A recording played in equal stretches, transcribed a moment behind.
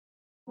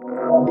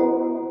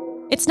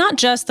It's not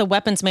just the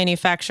weapons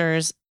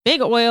manufacturers.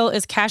 Big oil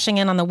is cashing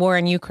in on the war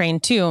in Ukraine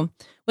too,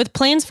 with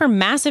plans for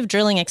massive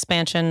drilling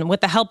expansion with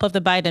the help of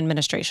the Biden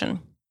administration.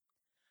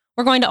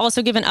 We're going to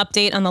also give an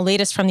update on the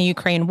latest from the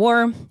Ukraine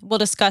war. We'll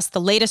discuss the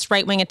latest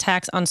right-wing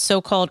attacks on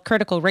so-called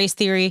critical race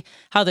theory,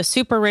 how the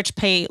super rich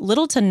pay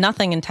little to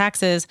nothing in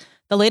taxes,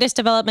 the latest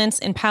developments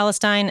in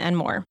Palestine, and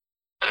more.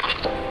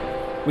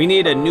 We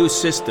need a new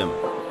system.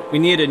 We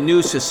need a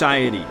new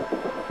society.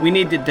 We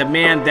need to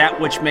demand that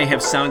which may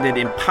have sounded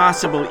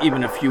impossible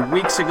even a few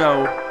weeks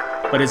ago,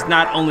 but is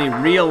not only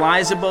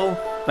realizable,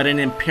 but an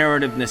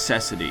imperative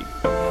necessity.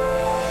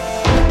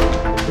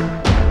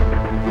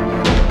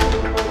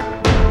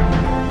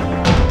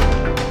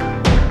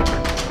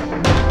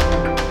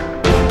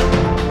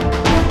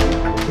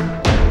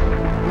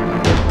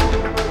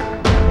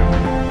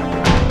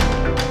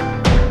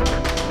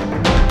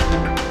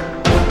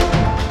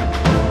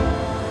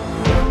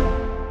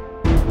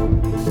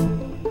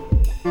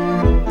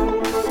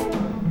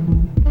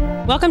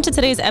 Welcome to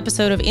today's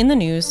episode of In the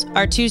News,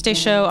 our Tuesday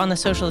show on the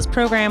Socialist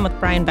Program with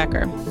Brian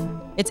Becker.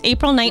 It's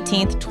April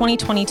 19th,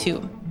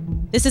 2022.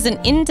 This is an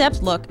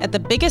in-depth look at the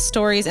biggest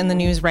stories in the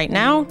news right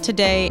now,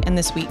 today, and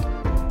this week.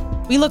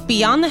 We look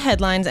beyond the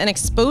headlines and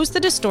expose the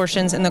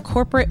distortions in the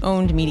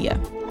corporate-owned media.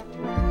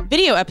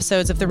 Video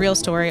episodes of The Real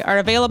Story are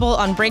available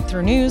on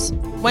Breakthrough News,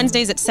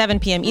 Wednesdays at 7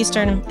 p.m.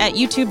 Eastern at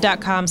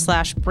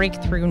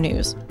youtube.com/breakthrough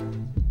news.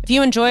 If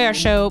you enjoy our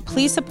show,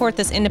 please support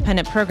this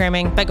independent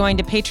programming by going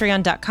to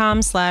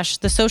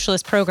patreon.com/The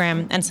Socialist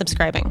Program and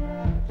subscribing.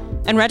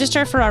 And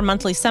register for our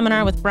monthly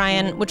seminar with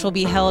Brian, which will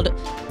be held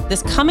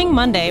this coming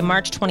Monday,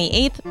 March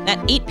 28th at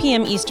 8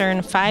 p.m.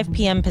 Eastern, 5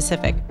 p.m.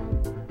 Pacific.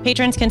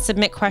 Patrons can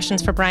submit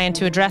questions for Brian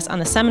to address on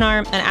the seminar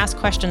and ask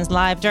questions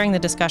live during the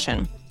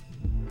discussion.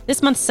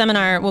 This month's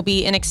seminar will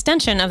be an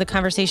extension of the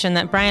conversation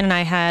that Brian and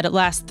I had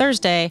last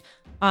Thursday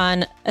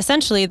on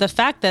essentially the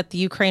fact that the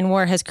Ukraine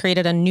war has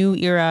created a new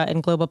era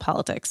in global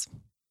politics.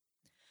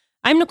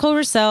 I'm Nicole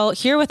Roussel,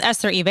 here with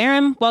Esther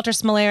Iverem, Walter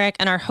Smolarek,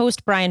 and our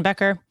host, Brian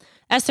Becker.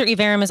 Esther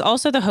Iverem is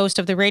also the host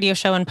of the radio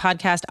show and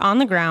podcast On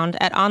the Ground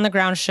at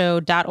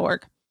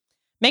onthegroundshow.org.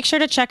 Make sure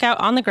to check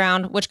out On the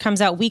Ground, which comes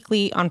out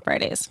weekly on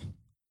Fridays.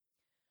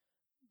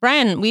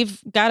 Brian,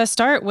 we've got to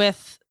start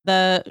with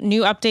the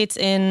new updates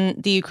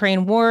in the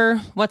Ukraine war,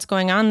 what's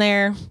going on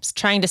there, just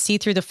trying to see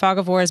through the fog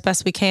of war as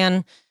best we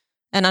can,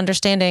 and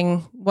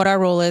understanding what our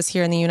role is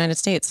here in the United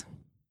States.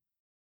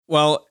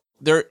 Well,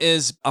 there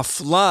is a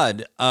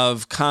flood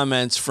of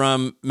comments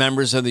from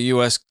members of the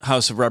U.S.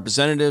 House of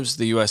Representatives,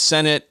 the U.S.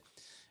 Senate,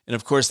 and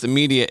of course the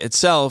media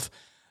itself,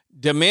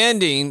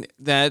 demanding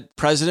that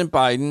President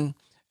Biden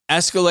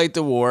escalate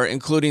the war,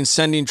 including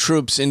sending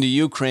troops into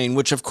Ukraine,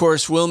 which of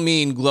course will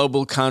mean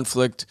global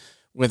conflict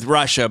with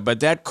Russia. But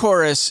that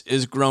chorus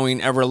is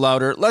growing ever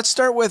louder. Let's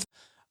start with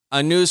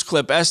a news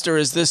clip. Esther,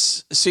 is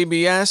this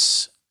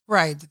CBS?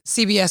 Right.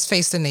 CBS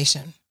Face the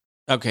Nation.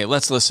 Okay,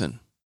 let's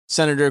listen.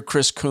 Senator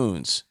Chris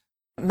Coons.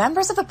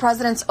 Members of the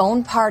president's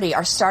own party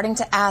are starting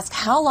to ask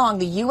how long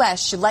the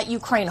U.S. should let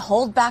Ukraine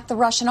hold back the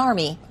Russian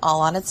army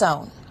all on its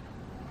own.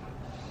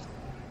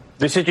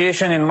 The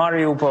situation in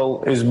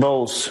Mariupol is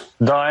both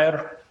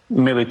dire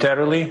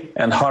militarily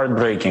and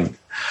heartbreaking.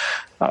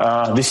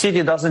 The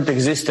city doesn't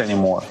exist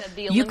anymore.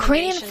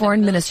 Ukrainian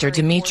Foreign Minister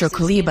Dmytro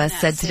Kuleba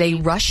said today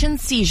Russian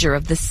seizure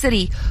of the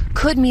city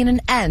could mean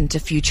an end to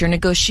future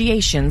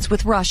negotiations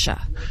with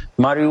Russia.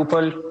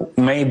 Mariupol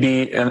may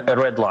be a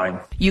red line.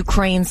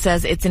 Ukraine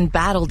says its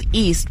embattled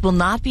east will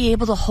not be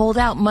able to hold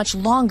out much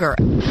longer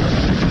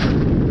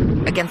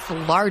against the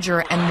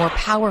larger and more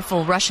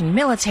powerful Russian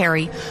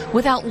military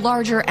without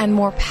larger and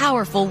more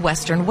powerful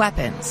Western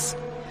weapons.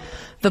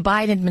 The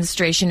Biden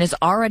administration is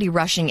already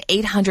rushing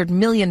 $800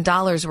 million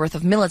worth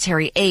of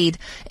military aid,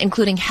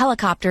 including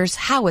helicopters,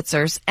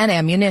 howitzers, and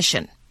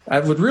ammunition.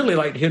 I would really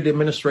like to hear the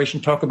administration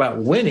talk about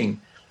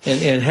winning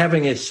and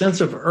having a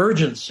sense of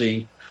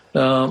urgency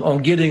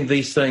on getting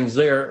these things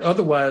there.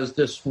 Otherwise,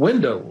 this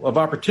window of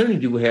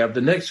opportunity we have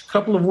the next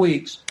couple of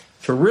weeks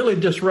to really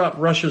disrupt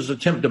Russia's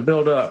attempt to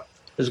build up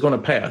is going to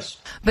pass.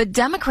 But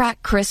Democrat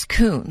Chris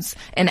Coons,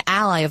 an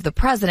ally of the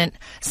president,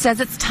 says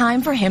it's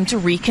time for him to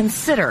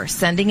reconsider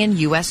sending in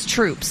U.S.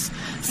 troops,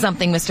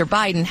 something Mr.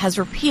 Biden has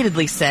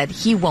repeatedly said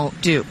he won't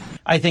do.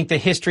 I think the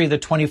history of the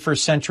 21st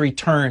century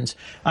turns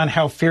on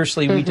how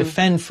fiercely we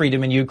defend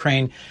freedom in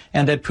Ukraine,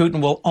 and that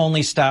Putin will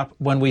only stop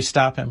when we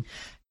stop him.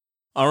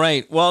 All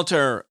right,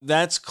 Walter,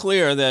 that's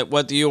clear that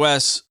what the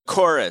U.S.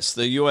 chorus,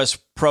 the U.S.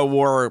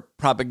 pro-war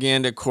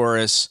propaganda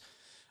chorus,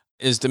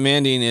 is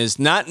demanding is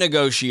not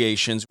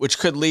negotiations, which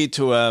could lead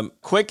to a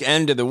quick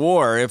end to the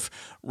war if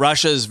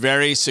Russia's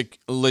very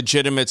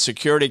legitimate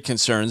security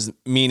concerns,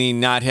 meaning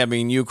not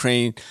having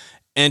Ukraine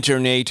enter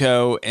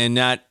NATO and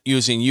not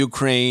using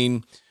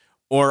Ukraine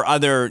or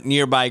other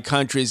nearby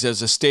countries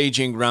as a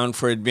staging ground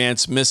for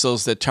advanced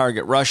missiles that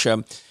target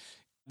Russia.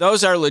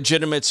 Those are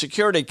legitimate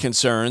security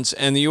concerns,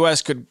 and the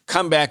U.S. could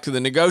come back to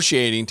the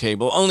negotiating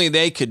table. Only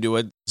they could do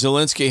it.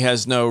 Zelensky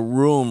has no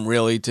room,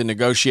 really, to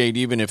negotiate,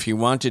 even if he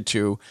wanted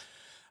to.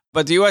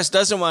 But the U.S.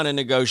 doesn't want to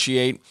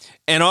negotiate.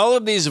 And all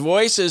of these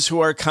voices who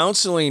are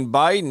counseling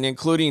Biden,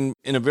 including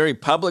in a very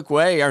public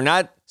way, are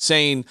not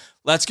saying,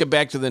 let's get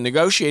back to the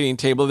negotiating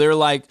table. They're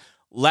like,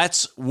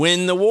 let's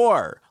win the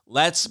war.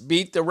 Let's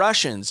beat the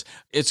Russians.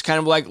 It's kind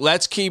of like,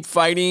 let's keep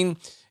fighting.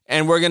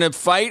 And we're going to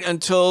fight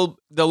until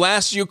the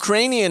last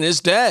Ukrainian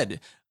is dead.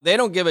 They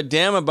don't give a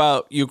damn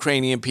about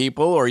Ukrainian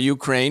people or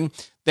Ukraine.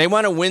 They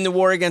want to win the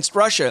war against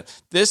Russia.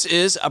 This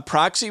is a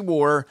proxy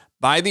war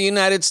by the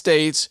United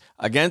States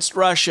against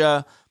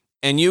Russia,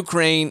 and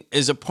Ukraine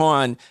is a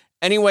pawn.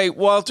 Anyway,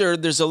 Walter,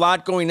 there's a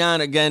lot going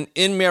on again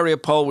in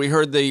Mariupol. We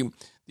heard the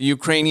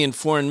Ukrainian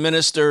foreign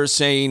minister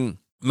saying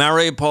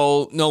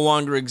Mariupol no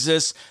longer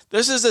exists.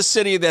 This is a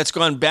city that's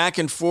gone back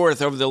and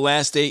forth over the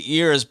last 8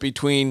 years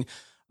between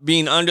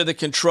being under the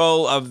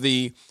control of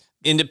the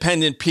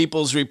independent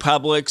people's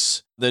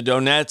republics, the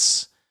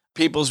Donetsk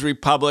People's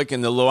Republic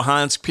and the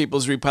Luhansk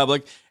People's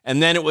Republic,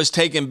 and then it was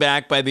taken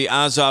back by the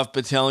Azov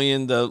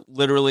Battalion,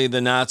 literally the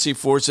Nazi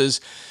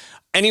forces.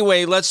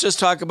 Anyway, let's just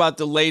talk about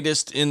the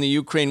latest in the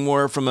Ukraine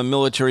war from a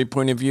military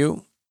point of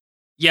view.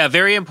 Yeah,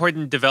 very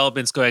important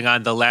developments going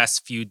on the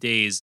last few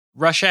days.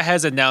 Russia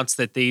has announced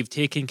that they've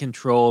taken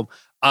control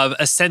of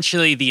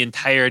essentially the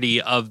entirety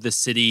of the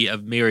city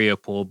of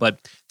Mariupol,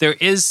 but there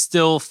is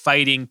still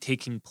fighting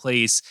taking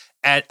place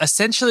at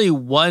essentially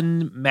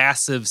one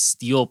massive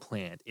steel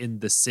plant in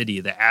the city,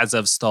 the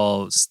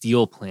Azovstal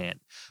steel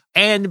plant.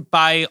 And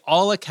by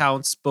all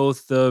accounts,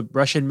 both the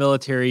Russian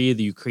military,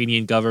 the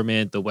Ukrainian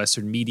government, the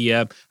Western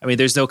media, I mean,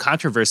 there's no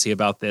controversy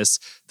about this.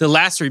 The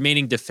last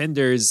remaining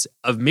defenders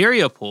of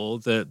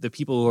Mariupol, the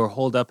people who are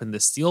holed up in the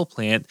steel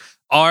plant,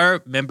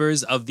 are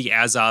members of the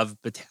Azov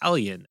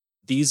Battalion.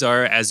 These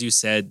are, as you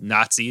said,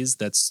 Nazis.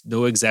 That's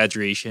no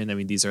exaggeration. I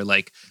mean, these are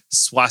like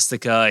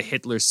swastika,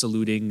 Hitler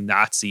saluting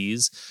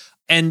Nazis.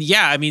 And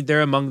yeah, I mean,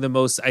 they're among the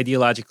most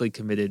ideologically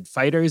committed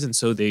fighters, and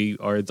so they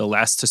are the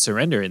last to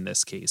surrender in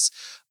this case.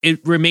 It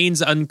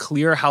remains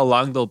unclear how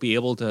long they'll be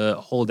able to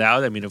hold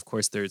out. I mean, of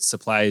course, their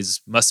supplies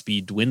must be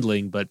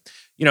dwindling, but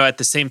at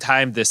the same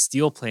time, the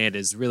steel plant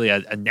is really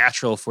a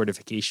natural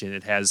fortification.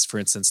 It has, for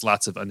instance,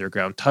 lots of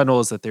underground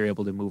tunnels that they're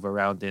able to move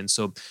around in.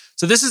 So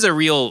this is a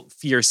real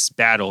fierce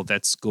battle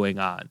that's going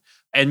on.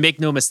 And make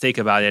no mistake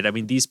about it, I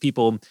mean, these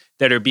people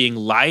that are being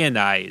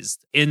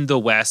lionized in the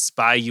West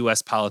by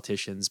U.S.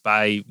 politicians,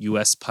 by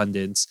U.S.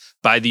 pundits,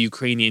 by the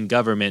Ukrainian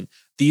government,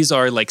 these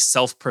are like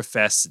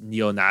self-professed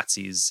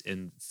neo-Nazis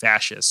and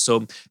fascists.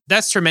 So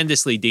that's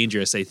tremendously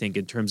dangerous, I think,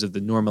 in terms of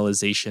the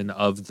normalization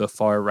of the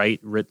far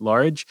right writ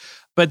large.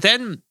 But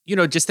then,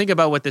 just think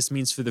about what this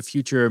means for the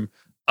future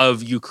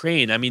of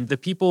Ukraine. I mean, the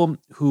people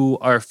who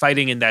are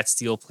fighting in that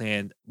steel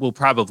plant will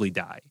probably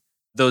die.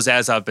 Those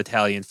Azov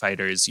battalion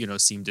fighters,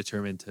 seem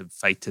determined to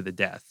fight to the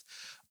death.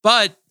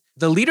 But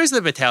the leaders of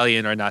the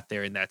battalion are not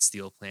there in that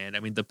steel plant. I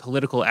mean, the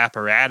political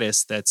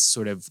apparatus that's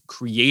sort of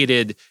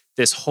created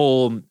this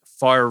whole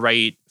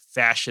far-right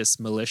fascist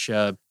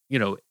militia,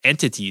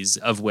 entities,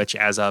 of which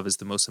Azov is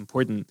the most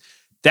important,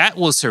 that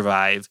will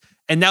survive.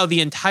 And now the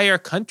entire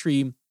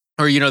country,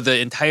 or, the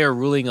entire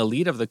ruling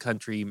elite of the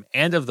country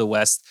and of the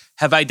West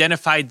have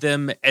identified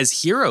them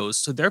as heroes.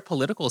 So their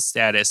political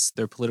status,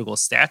 their political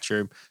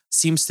stature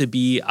seems to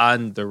be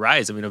on the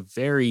rise. I mean, a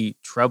very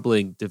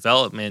troubling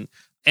development,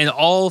 and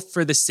all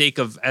for the sake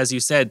of, as you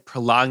said,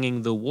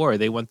 prolonging the war.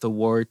 They want the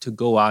war to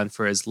go on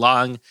for as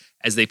long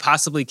as they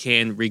possibly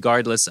can,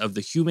 regardless of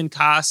the human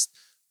cost,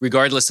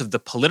 regardless of the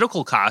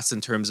political cost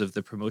in terms of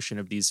the promotion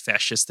of these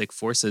fascistic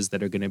forces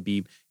that are going to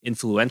be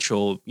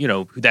influential,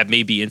 that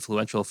may be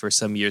influential for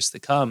some years to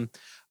come.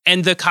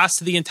 And the cost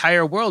to the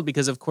entire world,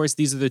 because, of course,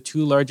 these are the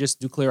two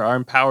largest nuclear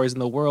armed powers in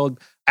the world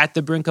at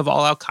the brink of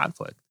all-out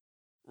conflict.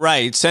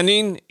 Right.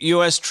 Sending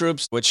U.S.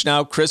 troops, which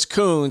now Chris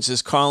Coons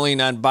is calling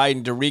on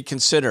Biden to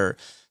reconsider,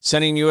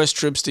 sending U.S.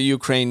 troops to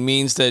Ukraine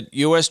means that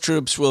U.S.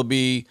 troops will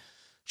be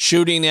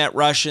shooting at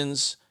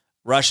Russians.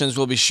 Russians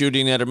will be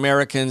shooting at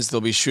Americans.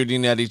 They'll be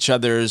shooting at each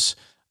other's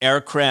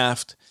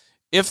aircraft.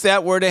 If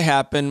that were to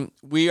happen,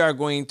 we are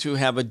going to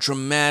have a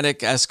dramatic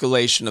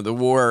escalation of the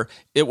war.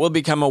 It will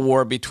become a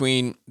war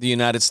between the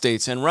United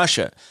States and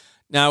Russia.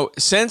 Now,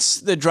 since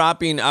the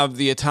dropping of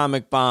the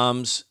atomic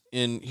bombs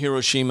in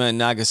Hiroshima and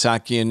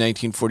Nagasaki in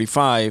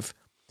 1945,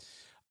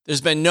 there's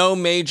been no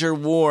major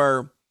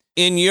war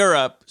in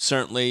Europe,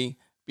 certainly,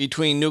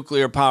 between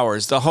nuclear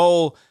powers. The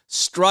whole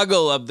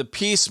struggle of the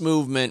peace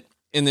movement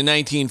in the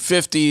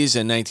 1950s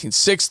and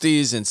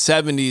 1960s and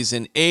 70s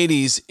and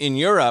 80s in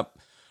Europe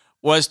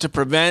was to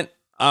prevent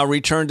a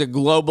return to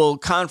global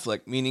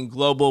conflict, meaning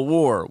global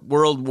war,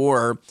 world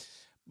war.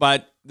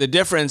 But the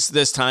difference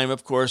this time,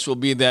 of course, will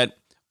be that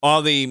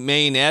all the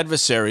main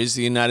adversaries,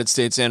 the United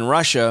States and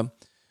Russia,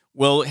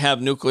 will have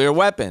nuclear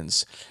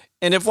weapons.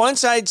 And if one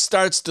side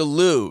starts to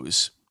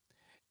lose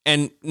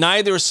and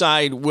neither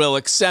side will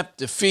accept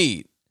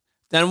defeat,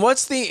 then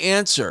what's the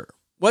answer?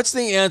 What's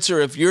the answer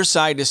if your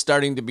side is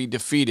starting to be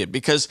defeated?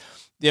 Because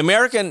the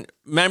American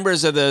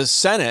members of the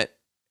Senate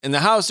and the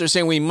House are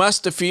saying we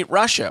must defeat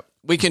Russia.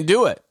 We can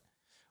do it.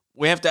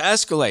 We have to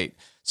escalate.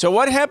 So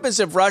what happens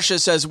if Russia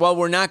says, well,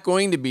 we're not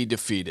going to be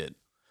defeated?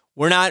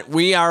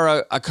 We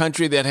are a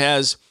country that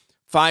has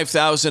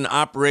 5,000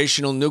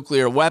 operational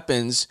nuclear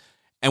weapons,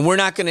 and we're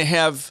not going to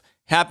have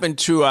happen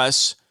to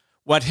us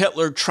what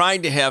Hitler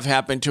tried to have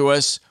happen to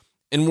us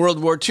in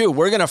World War II.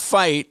 We're going to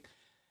fight,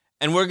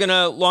 and we're going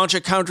to launch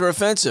a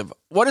counteroffensive.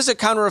 What does a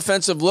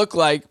counteroffensive look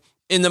like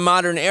in the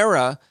modern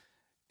era?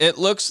 It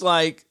looks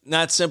like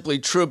not simply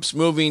troops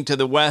moving to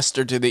the west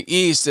or to the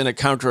east in a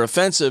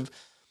counteroffensive.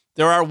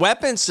 There are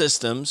weapon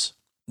systems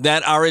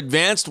that are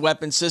advanced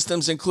weapon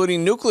systems,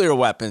 including nuclear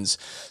weapons.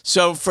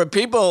 So for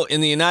people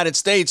in the United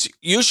States,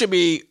 you should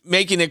be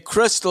making it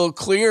crystal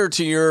clear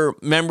to your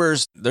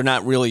members, they're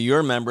not really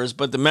your members,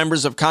 but the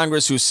members of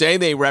Congress who say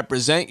they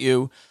represent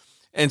you,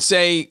 and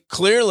say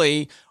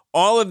clearly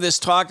all of this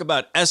talk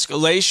about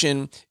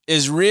escalation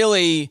is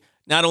really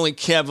not only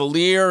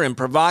cavalier and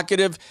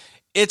provocative,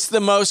 it's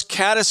the most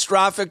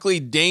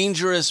catastrophically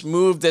dangerous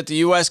move that the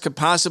U.S. could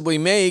possibly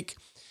make.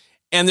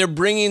 And they're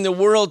bringing the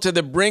world to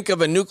the brink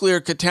of a nuclear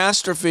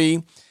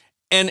catastrophe.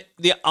 And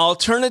the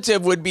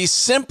alternative would be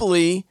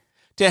simply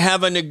to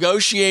have a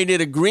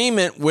negotiated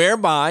agreement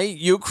whereby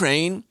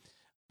Ukraine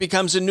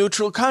becomes a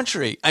neutral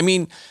country. I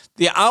mean,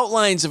 the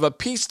outlines of a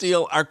peace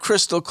deal are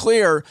crystal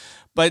clear.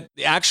 But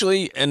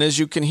actually, and as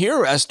you can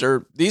hear,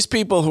 Esther, these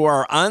people who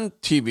are on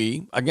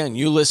TV, again,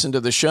 you listen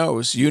to the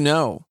shows, you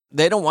know,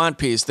 they don't want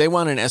peace. They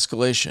want an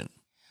escalation.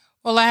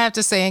 Well, I have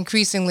to say,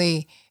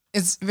 increasingly,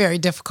 it's very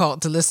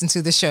difficult to listen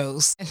to the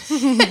shows.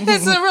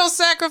 It's a real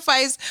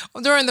sacrifice.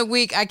 During the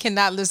week, I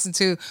cannot listen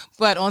to,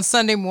 but on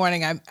Sunday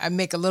morning, I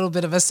make a little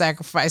bit of a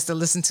sacrifice to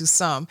listen to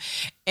some.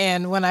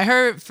 And when I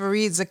heard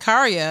Fareed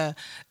Zakaria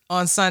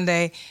on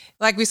Sunday,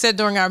 like we said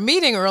during our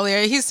meeting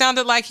earlier, he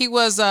sounded like he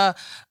was a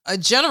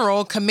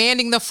general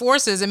commanding the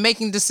forces and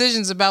making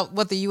decisions about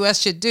what the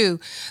U.S. should do.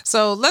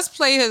 So let's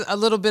play a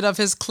little bit of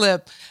his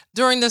clip.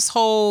 During this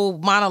whole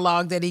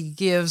monologue that he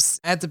gives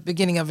at the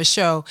beginning of his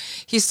show,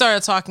 he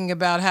started talking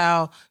about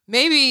how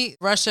maybe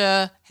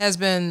Russia has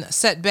been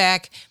set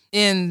back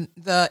in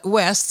the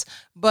West,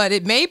 but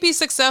it may be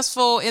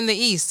successful in the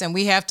East, and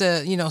we have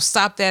to,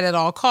 stop that at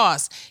all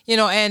costs.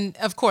 And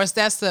of course,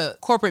 that's the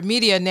corporate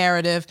media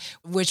narrative,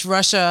 which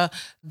Russia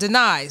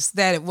denies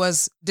that it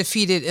was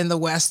defeated in the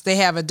West. They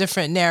have a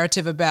different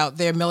narrative about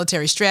their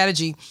military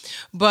strategy.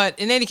 But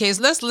in any case,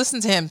 let's listen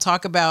to him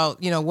talk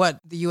about, what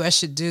the U.S.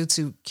 should do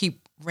to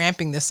keep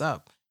ramping this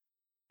up.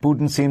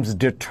 Putin seems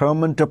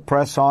determined to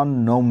press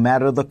on no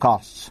matter the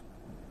costs.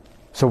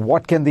 So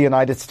what can the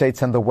United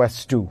States and the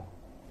West do?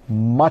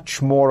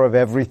 Much more of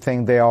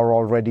everything they are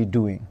already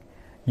doing.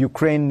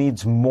 Ukraine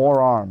needs more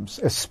arms,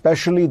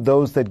 especially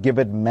those that give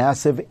it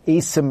massive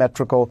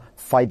asymmetrical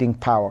fighting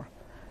power.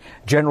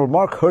 General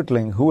Mark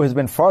Hertling, who has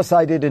been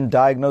farsighted in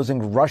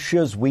diagnosing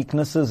Russia's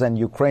weaknesses and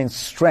Ukraine's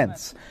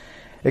strengths,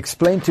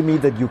 explained to me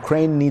that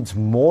Ukraine needs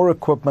more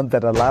equipment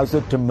that allows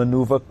it to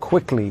maneuver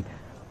quickly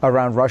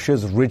around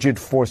Russia's rigid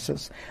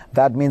forces.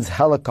 That means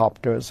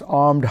helicopters,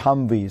 armed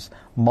Humvees,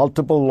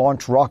 multiple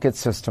launch rocket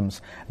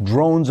systems,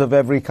 drones of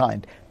every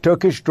kind.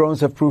 Turkish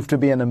drones have proved to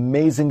be an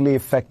amazingly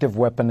effective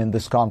weapon in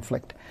this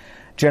conflict.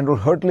 General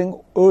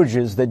Hertling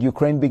urges that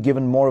Ukraine be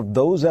given more of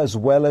those as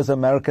well as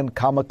American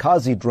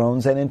kamikaze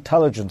drones and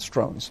intelligence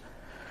drones.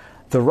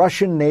 The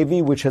Russian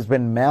Navy, which has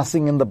been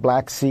massing in the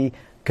Black Sea,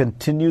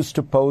 continues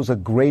to pose a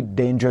great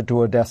danger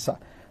to Odessa,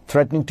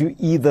 threatening to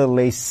either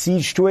lay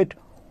siege to it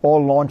or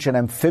launch an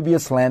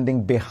amphibious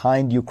landing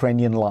behind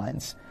Ukrainian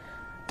lines.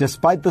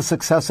 Despite the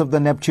success of the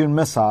Neptune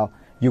missile,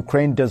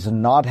 Ukraine does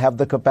not have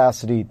the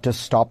capacity to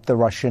stop the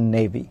Russian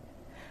Navy.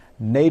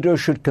 NATO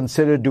should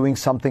consider doing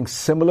something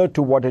similar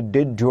to what it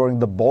did during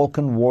the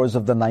Balkan Wars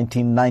of the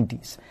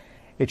 1990s.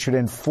 It should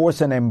enforce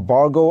an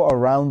embargo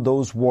around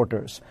those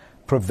waters,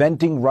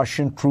 preventing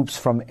Russian troops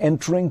from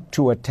entering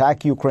to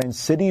attack Ukraine's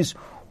cities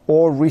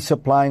or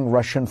resupplying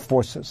Russian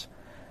forces.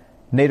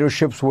 NATO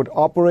ships would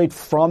operate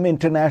from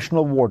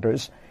international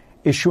waters,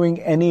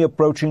 issuing any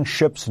approaching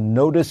ships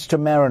notice to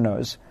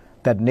mariners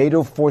that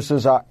NATO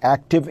forces are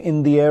active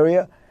in the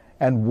area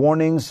and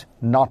warnings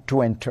not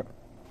to enter.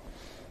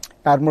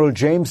 Admiral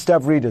James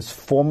Stavridis,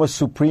 former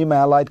Supreme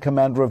Allied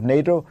Commander of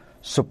NATO,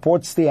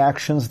 supports the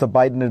actions the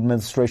Biden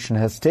administration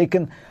has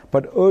taken,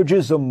 but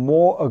urges a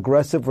more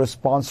aggressive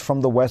response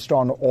from the West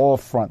on all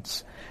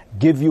fronts.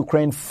 Give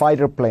Ukraine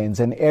fighter planes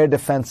and air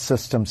defense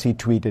systems, he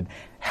tweeted.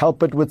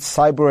 Help it with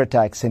cyber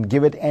attacks and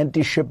give it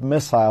anti-ship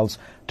missiles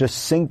to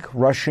sink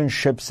Russian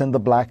ships in the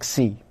Black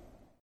Sea.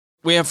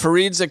 We have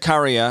Fareed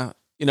Zakaria,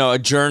 a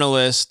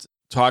journalist,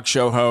 talk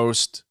show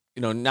host,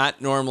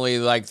 not normally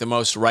like the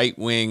most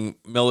right-wing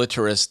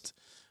militarist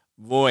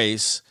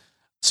voice,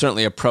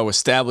 certainly a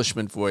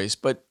pro-establishment voice,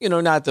 but,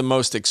 not the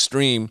most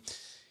extreme.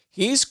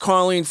 He's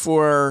calling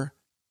for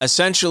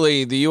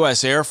essentially the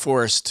U.S. Air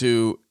Force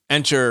to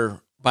enter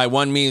by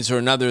one means or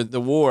another the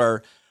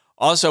war.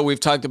 Also, we've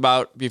talked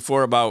about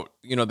before about,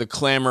 the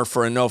clamor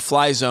for a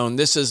no-fly zone.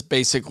 This is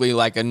basically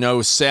like a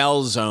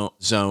no-sail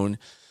zone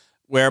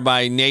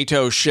whereby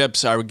NATO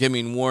ships are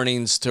giving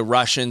warnings to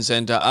Russians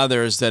and to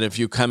others that if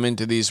you come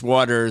into these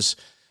waters,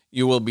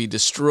 you will be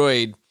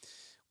destroyed.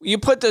 You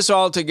put this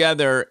all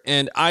together,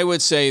 and I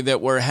would say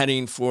that we're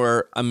heading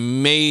for a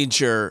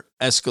major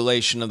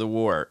escalation of the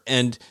war.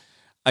 And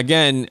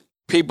again,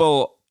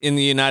 people in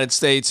the United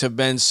States have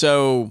been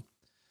so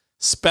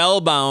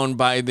spellbound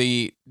by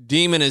the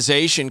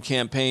demonization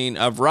campaign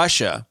of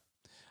Russia,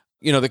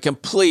 the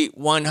complete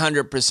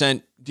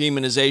 100%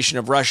 demonization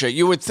of Russia.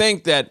 You would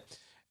think that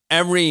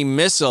every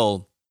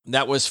missile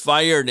that was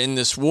fired in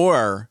this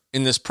war,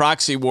 in this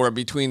proxy war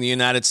between the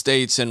United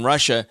States and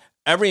Russia,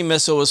 every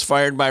missile was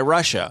fired by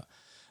Russia.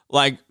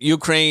 Like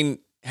Ukraine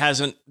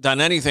hasn't done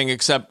anything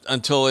except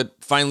until it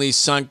finally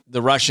sunk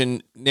the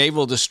Russian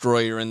naval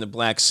destroyer in the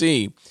Black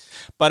Sea.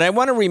 But I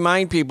want to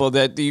remind people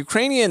that the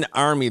Ukrainian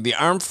army, the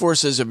armed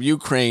forces of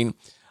Ukraine,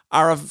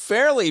 are a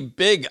fairly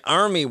big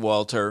army,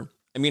 Walter.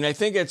 I mean, I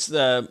think it's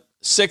the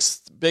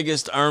 6th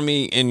biggest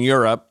army in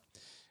Europe.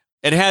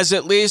 It has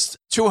at least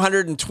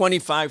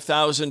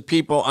 225,000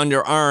 people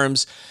under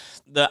arms.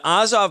 The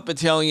Azov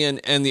battalion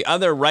and the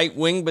other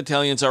right-wing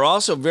battalions are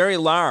also very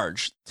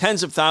large,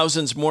 tens of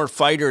thousands more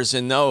fighters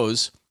in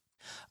those.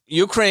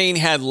 Ukraine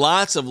had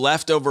lots of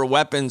leftover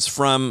weapons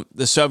from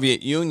the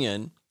Soviet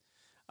Union.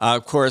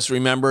 Of course,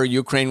 remember,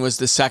 Ukraine was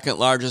the second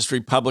largest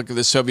republic of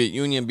the Soviet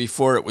Union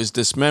before it was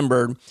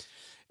dismembered.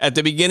 At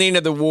the beginning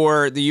of the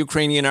war, the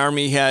Ukrainian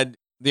army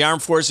the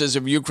armed forces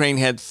of Ukraine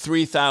had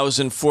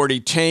 3,040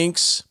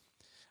 tanks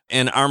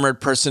and armored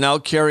personnel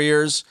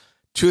carriers,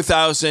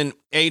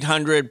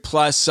 2,800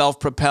 plus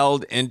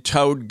self-propelled and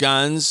towed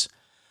guns,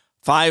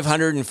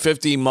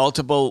 550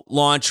 multiple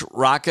launch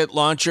rocket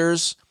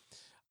launchers.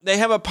 They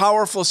have a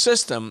powerful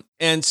system.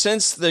 And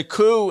since the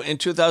coup in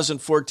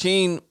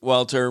 2014,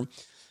 Walter,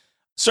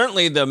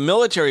 certainly the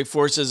military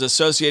forces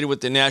associated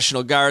with the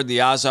National Guard,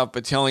 the Azov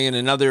Battalion,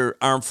 and other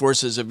armed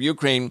forces of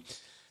Ukraine,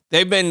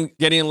 they've been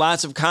getting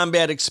lots of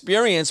combat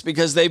experience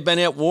because they've been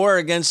at war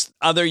against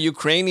other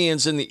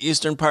Ukrainians in the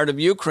eastern part of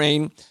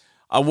Ukraine,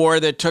 a war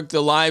that took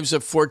the lives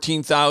of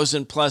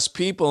 14,000 plus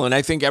people. And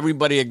I think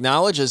everybody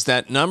acknowledges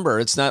that number.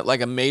 It's not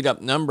like a made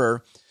up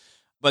number,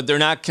 but they're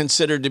not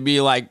considered to be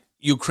like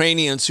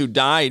Ukrainians who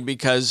died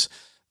because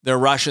they're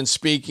Russian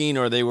speaking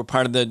or they were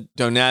part of the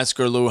Donetsk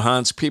or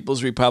Luhansk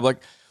People's Republic.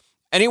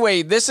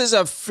 Anyway, this is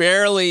a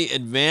fairly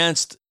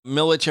advanced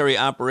military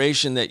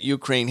operation that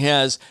Ukraine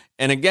has.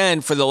 And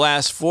again, for the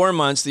last 4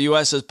 months, the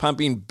U.S. is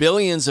pumping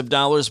billions of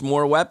dollars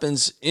more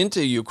weapons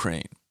into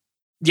Ukraine.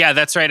 Yeah,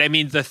 that's right. I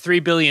mean, the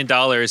 $3 billion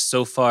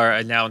so far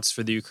announced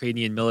for the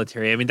Ukrainian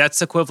military, I mean,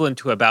 that's equivalent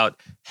to about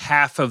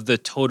half of the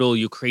total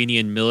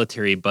Ukrainian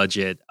military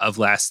budget of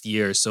last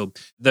year. So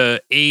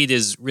the aid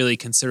is really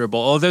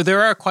considerable, although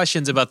there are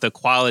questions about the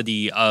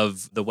quality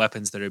of the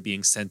weapons that are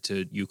being sent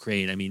to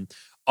Ukraine. I mean,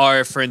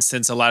 for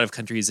instance, a lot of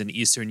countries in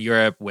Eastern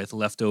Europe with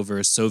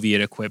leftover Soviet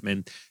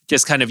equipment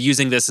just kind of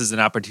using this as an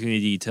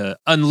opportunity to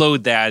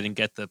unload that and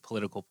get the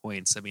political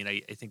points. I mean,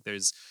 I think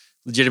there's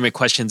legitimate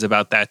questions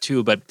about that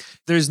too, but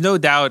there's no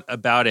doubt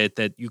about it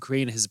that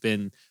Ukraine has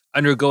been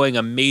undergoing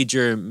a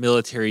major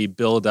military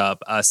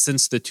buildup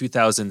since the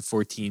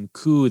 2014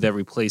 coup that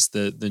replaced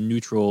the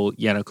neutral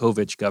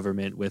Yanukovych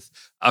government with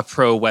a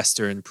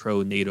pro-Western,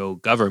 pro-NATO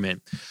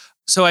government.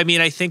 So, I mean,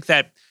 I think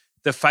that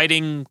the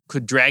fighting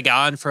could drag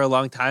on for a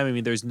long time. I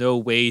mean, there's no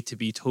way to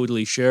be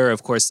totally sure.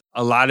 Of course,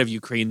 a lot of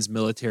Ukraine's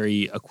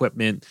military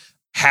equipment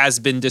has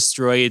been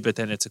destroyed, but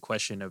then it's a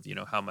question of,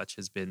 how much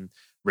has been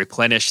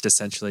replenished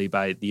essentially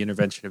by the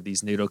intervention of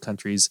these NATO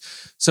countries.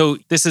 So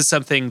this is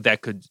something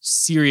that could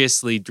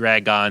seriously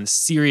drag on,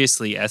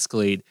 seriously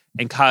escalate,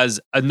 and cause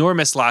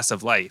enormous loss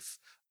of life,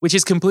 which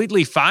is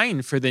completely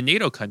fine for the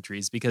NATO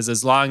countries because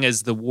as long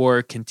as the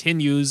war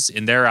continues,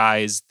 in their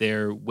eyes,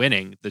 they're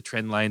winning. The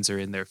trend lines are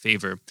in their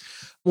favor.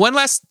 One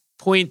last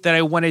point that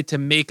I wanted to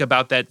make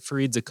about that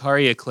Fareed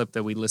Zakaria clip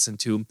that we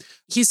listened to.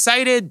 He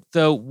cited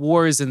the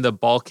wars in the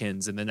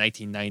Balkans in the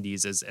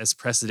 1990s as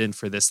precedent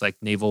for this like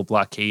naval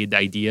blockade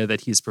idea that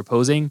he's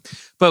proposing.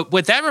 But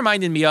what that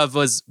reminded me of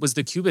was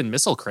the Cuban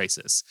Missile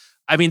Crisis.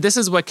 I mean, this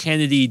is what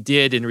Kennedy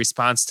did in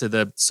response to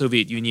the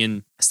Soviet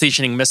Union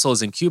stationing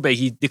missiles in Cuba.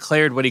 He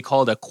declared what he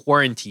called a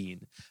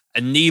quarantine, a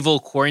naval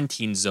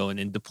quarantine zone,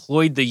 and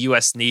deployed the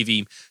U.S.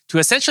 Navy to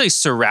essentially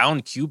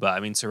surround Cuba.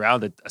 I mean,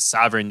 surround a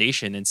sovereign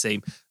nation and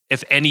say,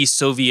 if any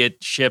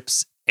Soviet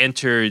ships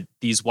enter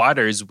these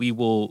waters, we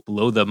will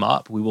blow them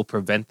up. We will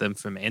prevent them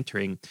from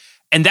entering.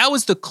 And that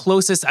was the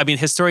closest, I mean,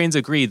 historians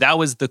agree, that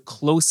was the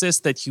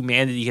closest that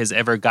humanity has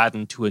ever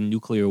gotten to a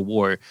nuclear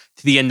war,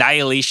 to the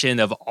annihilation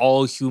of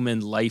all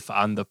human life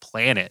on the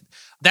planet.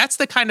 That's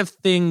the kind of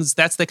things,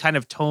 that's the kind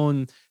of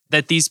tone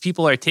that these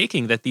people are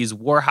taking, that these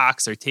war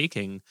hawks are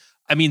taking.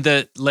 I mean,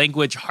 the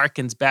language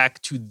harkens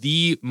back to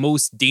the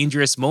most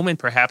dangerous moment,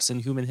 perhaps, in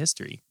human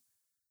history.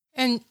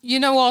 And,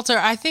 Walter,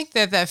 I think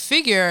that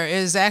figure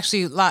is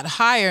actually a lot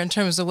higher in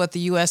terms of what the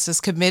U.S.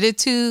 is committed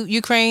to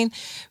Ukraine,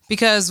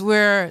 because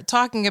we're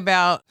talking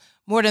about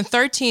more than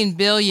 $13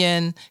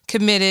 billion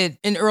committed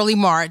in early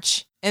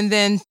March. And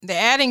then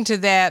they're adding to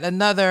that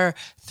another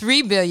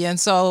 $3 billion.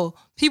 So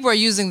people are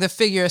using the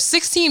figure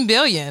 $16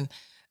 billion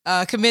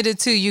committed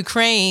to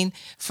Ukraine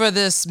for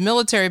this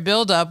military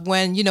buildup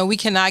when, we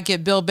cannot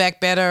get Build Back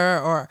Better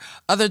or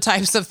other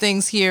types of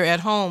things here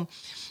at home.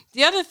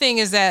 The other thing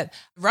is that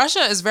Russia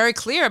is very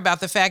clear about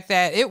the fact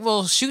that it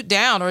will shoot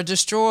down or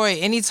destroy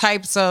any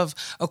types of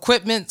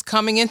equipment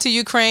coming into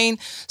Ukraine.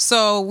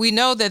 So we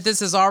know that this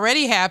has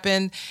already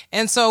happened.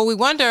 And so we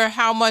wonder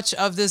how much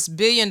of this $1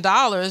 billion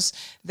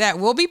that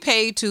will be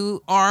paid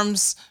to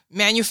arms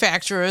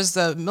manufacturers,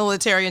 the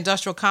military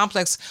industrial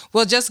complex,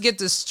 will just get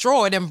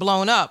destroyed and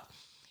blown up.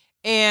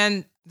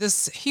 And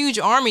this huge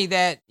army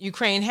that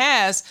Ukraine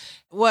has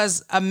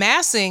was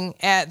amassing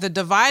at the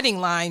dividing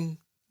line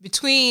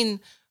between,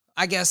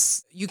 I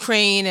guess,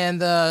 Ukraine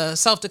and the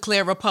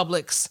self-declared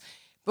republics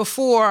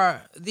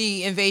before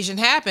the invasion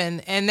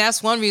happened. And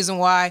that's one reason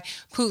why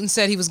Putin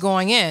said he was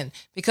going in,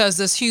 because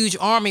this huge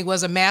army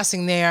was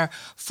amassing there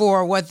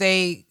for what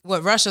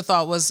Russia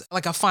thought was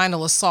like a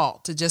final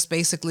assault to just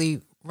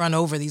basically run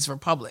over these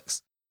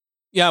republics.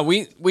 Yeah,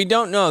 we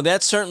don't know.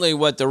 That's certainly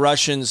what the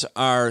Russians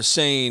are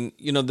saying.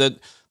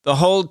 The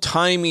whole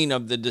timing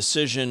of the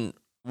decision,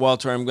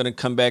 Walter, I'm going to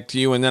come back to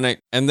you. And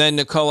then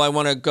Nicole, I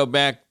want to go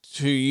back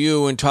to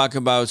you and talk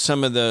about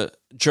some of the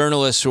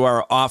journalists who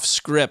are off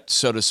script,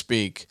 so to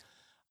speak,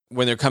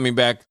 when they're coming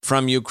back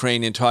from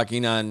Ukraine and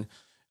talking on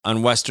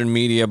Western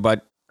media,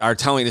 but are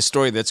telling a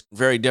story that's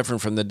very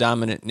different from the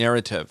dominant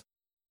narrative.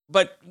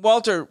 But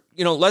Walter,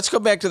 let's go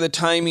back to the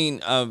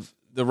timing of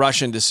the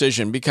Russian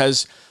decision,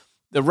 because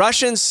the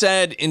Russians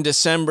said in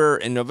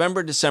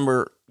November,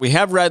 December, we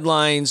have red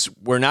lines.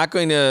 We're not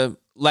going to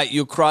let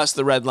you cross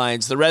the red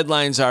lines. The red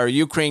lines are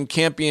Ukraine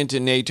can't be into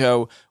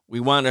NATO.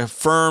 We want a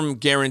firm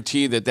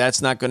guarantee that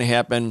that's not going to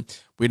happen.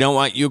 We don't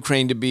want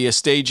Ukraine to be a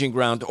staging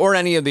ground or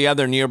any of the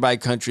other nearby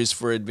countries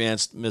for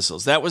advanced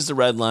missiles. That was the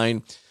red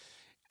line.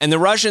 And the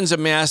Russians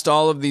amassed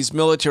all of these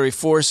military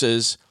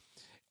forces.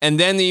 And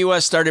then the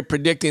U.S. started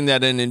predicting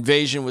that an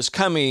invasion was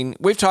coming.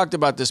 We've talked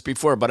about this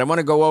before, but I want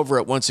to go over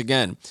it once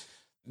again.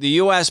 The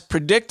U.S.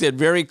 predicted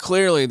very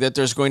clearly that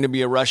there's going to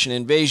be a Russian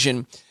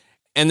invasion.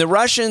 And the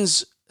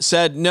Russians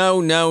said, no,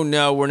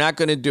 we're not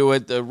going to do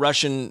it. The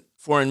Russian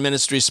Foreign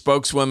Ministry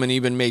spokeswoman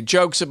even made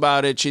jokes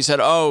about it. She said,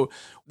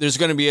 there's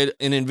going to be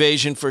an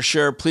invasion for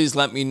sure. Please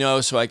let me know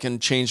so I can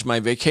change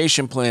my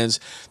vacation plans.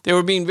 They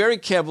were being very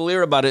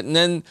cavalier about it. And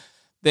then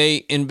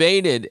they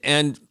invaded.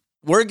 And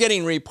we're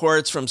getting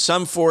reports from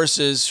some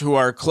forces who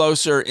are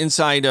closer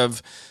inside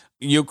of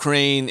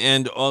Ukraine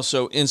and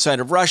also inside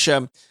of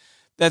Russia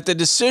that the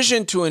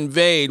decision to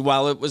invade,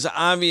 while it was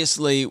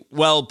obviously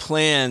well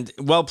planned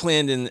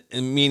in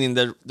meaning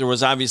that there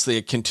was obviously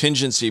a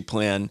contingency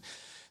plan,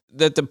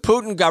 that the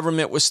Putin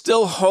government was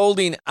still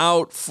holding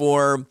out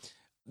for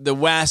the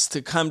West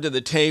to come to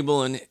the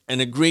table and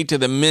agree to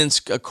the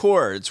Minsk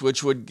Accords,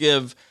 which would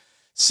give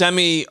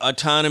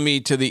semi-autonomy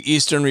to the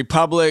Eastern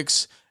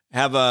republics,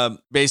 have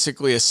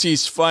basically a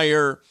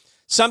ceasefire,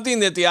 something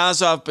that the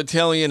Azov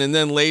Battalion and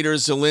then later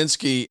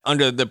Zelensky,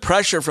 under the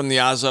pressure from the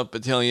Azov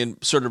Battalion,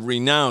 sort of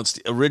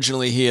renounced.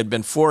 Originally, he had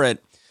been for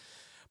it.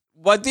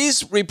 What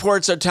these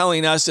reports are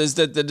telling us is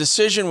that the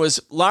decision was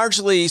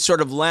largely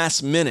sort of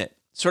last minute,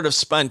 sort of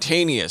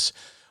spontaneous,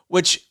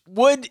 which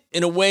would,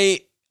 in a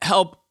way,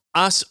 help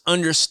us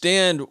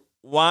understand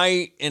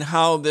why and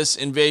how this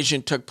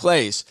invasion took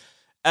place.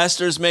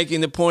 Esther's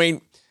making the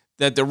point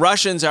that the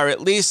Russians are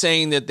at least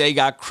saying that they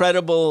got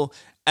credible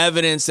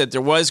evidence that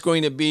there was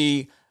going to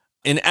be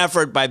an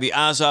effort by the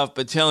Azov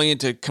Battalion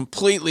to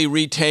completely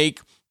retake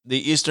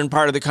the eastern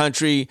part of the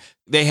country.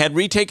 They had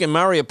retaken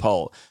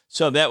Mariupol,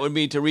 so that would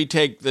be to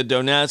retake the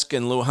Donetsk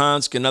and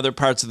Luhansk and other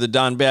parts of the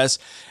Donbass,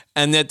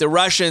 and that the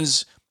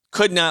Russians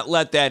could not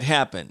let that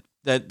happen,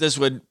 that this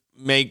would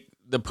make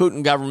the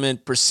Putin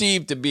government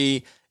perceived to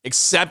be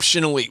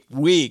exceptionally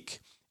weak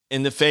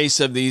in the face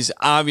of these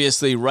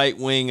obviously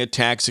right-wing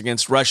attacks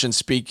against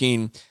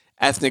Russian-speaking,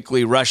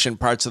 ethnically Russian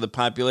parts of the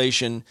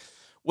population,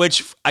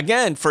 which,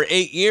 again, for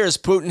 8 years,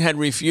 Putin had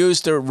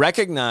refused to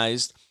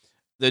recognize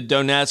the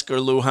Donetsk or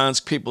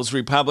Luhansk People's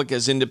Republic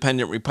as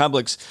independent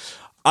republics.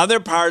 Other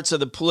parts of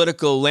the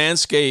political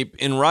landscape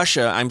in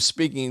Russia, I'm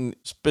speaking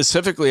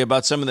specifically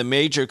about some of the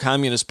major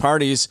communist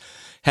parties,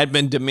 had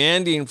been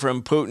demanding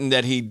from Putin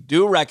that he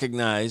do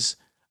recognize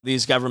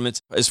these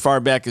governments as far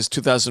back as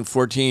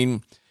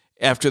 2014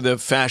 after the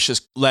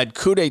fascist-led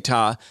coup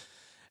d'etat.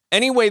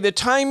 Anyway, the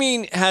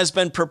timing has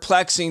been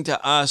perplexing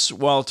to us,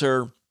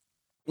 Walter.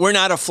 We're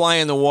not a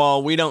fly on the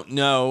wall. We don't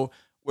know.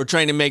 We're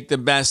trying to make the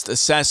best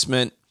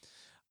assessment.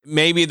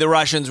 Maybe the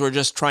Russians were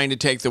just trying to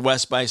take the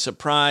West by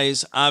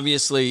surprise.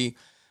 Obviously,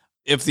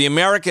 if the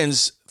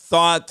Americans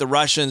thought the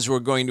Russians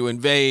were going to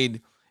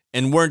invade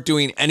and weren't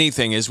doing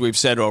anything, as we've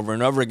said over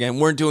and over again,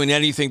 weren't doing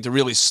anything to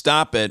really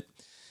stop it,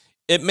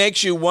 it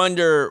makes you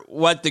wonder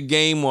what the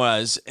game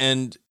was.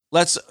 And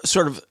let's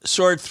sort of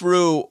sort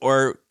through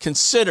or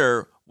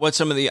consider what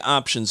some of the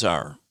options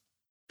are.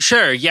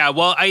 Sure. Yeah.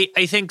 Well, I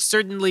think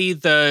certainly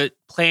the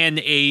plan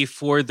A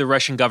for the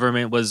Russian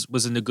government was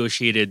a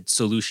negotiated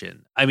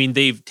solution. I mean,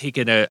 they've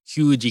taken a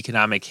huge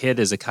economic hit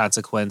as a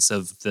consequence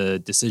of the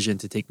decision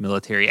to take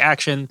military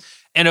action.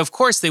 And of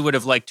course, they would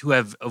have liked to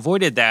have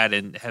avoided that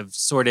and have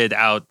sorted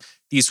out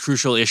these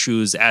crucial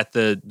issues at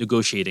the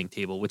negotiating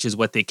table, which is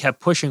what they kept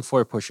pushing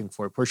for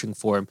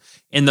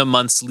in the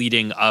months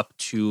leading up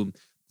to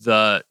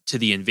the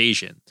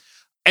invasion.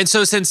 And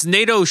so since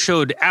NATO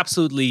showed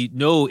absolutely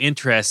no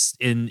interest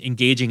in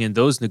engaging in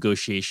those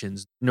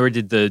negotiations, nor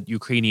did the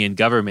Ukrainian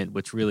government,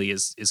 which really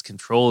is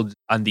controlled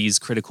on these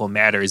critical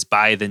matters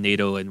by the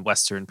NATO and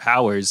Western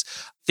powers,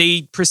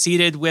 they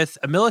proceeded with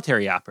a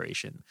military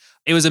operation.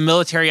 It was a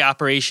military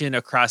operation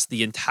across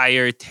the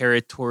entire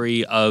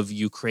territory of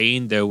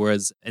Ukraine. There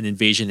was an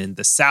invasion in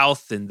the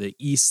south, in the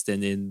east,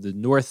 and in the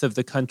north of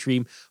the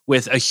country,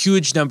 with a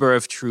huge number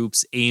of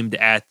troops aimed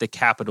at the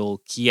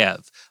capital,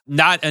 Kiev.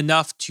 Not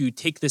enough to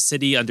take the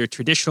city under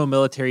traditional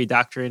military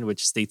doctrine,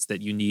 which states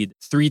that you need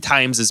 3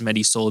 times as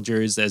many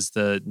soldiers as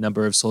the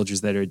number of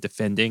soldiers that are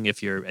defending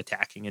if you're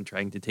attacking and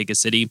trying to take a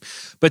city,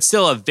 but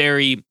still a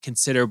very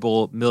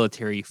considerable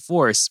military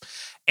force.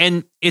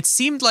 And it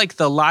seemed like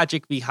the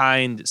logic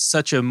behind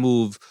such a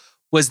move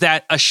was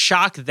that a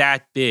shock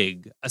that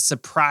big, a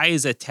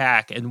surprise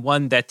attack, and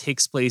one that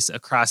takes place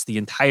across the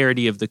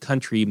entirety of the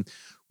country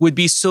would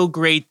be so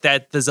great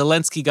that the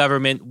Zelensky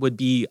government would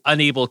be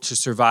unable to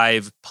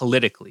survive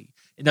politically.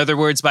 In other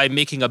words, by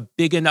making a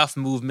big enough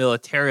move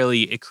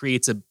militarily, it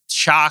creates a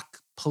shock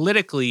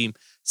politically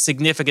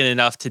significant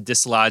enough to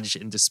dislodge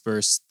and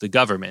disperse the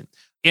government.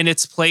 In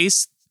its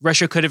place,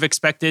 Russia could have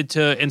expected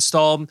to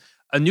install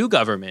a new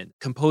government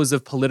composed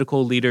of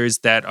political leaders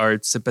that are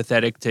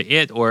sympathetic to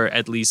it, or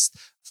at least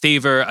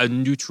favor a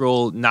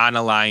neutral,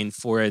 non-aligned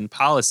foreign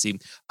policy,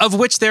 of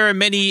which there are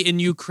many in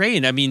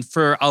Ukraine. I mean,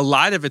 for a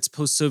lot of its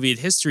post-Soviet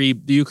history,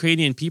 the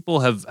Ukrainian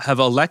people have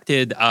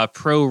elected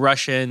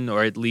pro-Russian,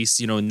 or at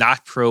least,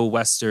 not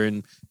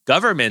pro-Western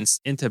governments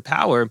into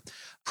power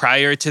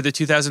prior to the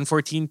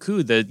 2014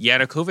 coup, the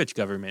Yanukovych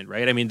government,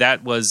 right? I mean,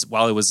 that was,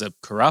 while it was a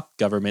corrupt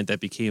government that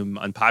became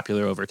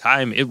unpopular over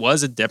time, it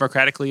was a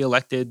democratically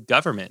elected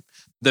government.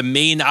 The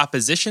main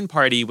opposition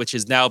party, which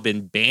has now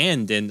been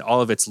banned and all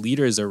of its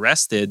leaders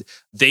arrested,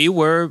 they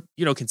were,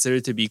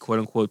 considered to be quote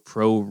unquote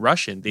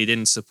pro-Russian. They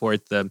didn't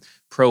support the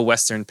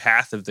pro-Western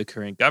path of the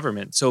current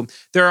government. So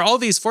there are all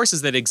these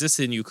forces that exist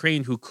in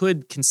Ukraine who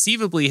could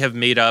conceivably have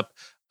made up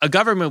a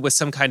government with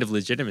some kind of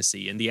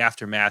legitimacy in the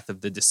aftermath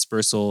of the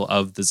dispersal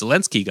of the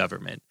Zelensky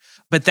government.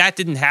 But that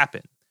didn't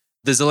happen.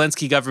 The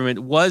Zelensky government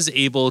was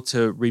able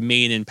to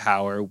remain in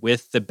power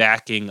with the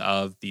backing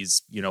of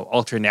these,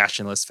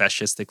 ultra-nationalist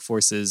fascistic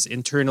forces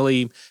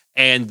internally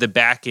and the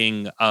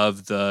backing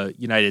of the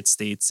United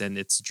States and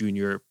its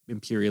junior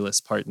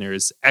imperialist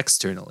partners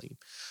externally.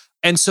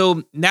 And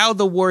so now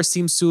the war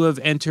seems to have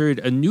entered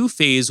a new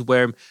phase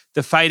where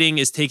the fighting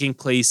is taking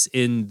place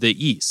in the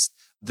east.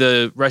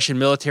 The Russian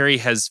military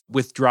has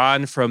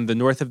withdrawn from the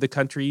north of the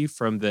country,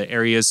 from the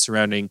areas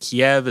surrounding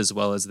Kiev, as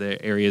well as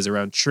the areas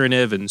around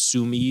Cherniv and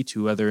Sumy,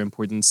 2 other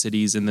important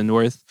cities in the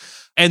north.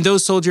 And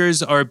those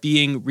soldiers are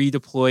being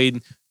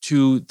redeployed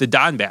to the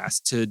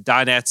Donbass, to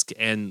Donetsk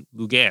and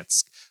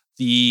Lugansk.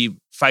 The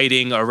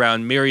fighting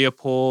around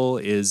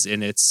Mariupol is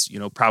in its,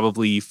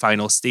 probably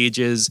final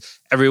stages.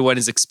 Everyone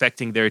is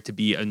expecting there to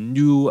be a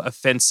new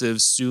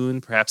offensive soon,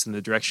 perhaps in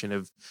the direction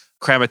of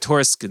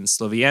Kramatorsk and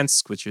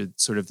Sloviansk, which are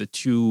sort of the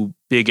 2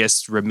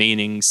 biggest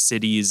remaining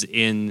cities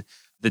in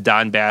the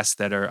Donbass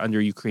that are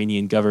under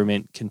Ukrainian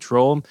government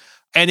control.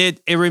 And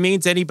it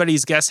remains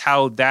anybody's guess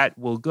how that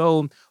will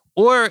go,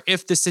 or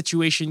if the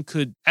situation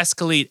could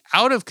escalate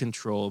out of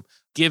control,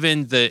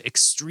 given the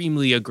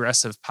extremely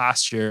aggressive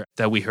posture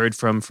that we heard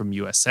from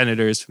U.S.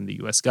 senators, from the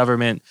U.S.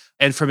 government,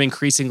 and from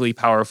increasingly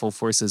powerful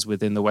forces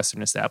within the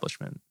Western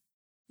establishment.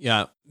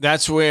 Yeah,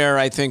 that's where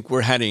I think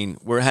we're heading.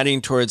 We're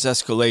heading towards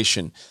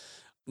escalation.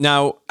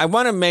 Now, I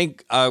want to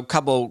make a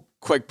couple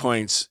quick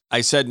points.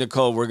 I said,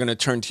 Nicole, we're going to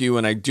turn to you,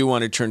 and I do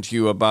want to turn to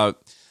you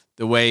about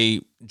the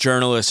way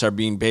journalists are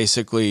being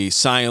basically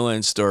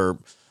silenced or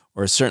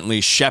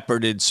certainly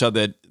shepherded so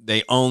that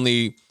they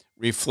only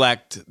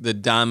reflect the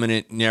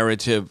dominant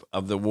narrative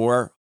of the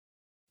war.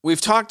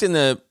 We've talked on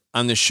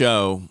the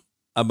show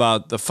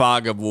about the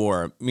fog of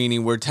war,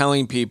 meaning we're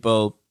telling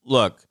people,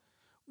 look,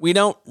 we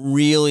don't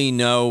really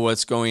know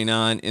what's going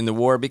on in the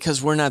war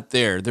because we're not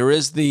there. There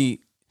is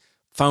the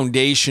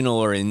foundational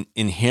or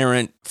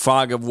inherent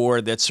fog of war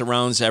that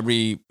surrounds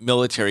every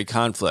military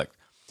conflict.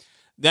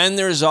 Then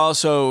there's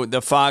also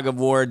the fog of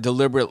war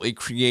deliberately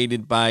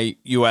created by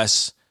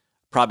U.S.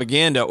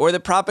 propaganda or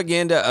the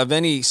propaganda of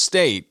any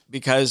state,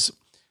 because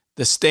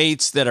the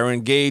states that are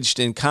engaged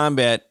in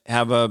combat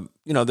have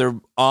they're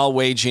all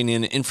waging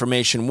an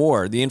information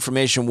war. The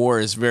information war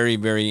is very,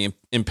 very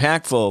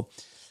impactful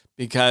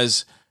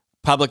because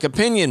public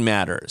opinion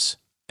matters.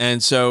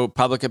 And so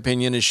public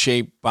opinion is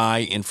shaped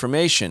by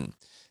information.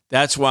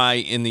 That's why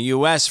in the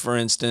U.S., for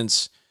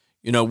instance,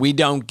 we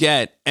don't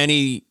get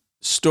any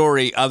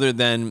story other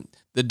than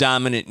the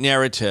dominant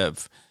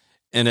narrative.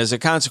 And as a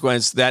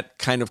consequence, that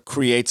kind of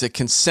creates a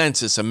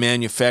consensus, a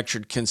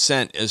manufactured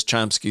consent, as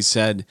Chomsky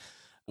said,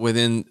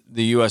 within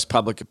the U.S.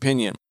 public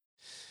opinion.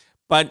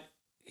 But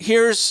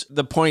here's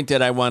the point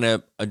that I want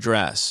to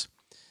address.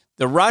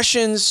 The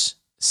Russians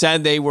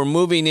said they were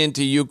moving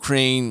into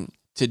Ukraine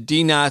to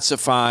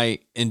denazify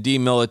and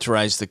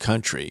demilitarize the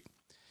country.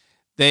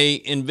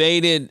 They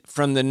invaded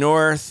from the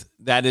north,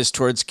 that is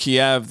towards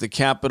Kiev, the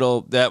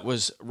capital. That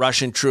was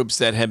Russian troops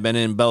that had been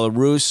in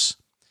Belarus.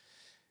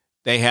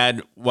 They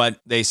had what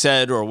they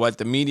said, or what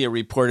the media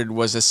reported,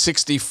 was a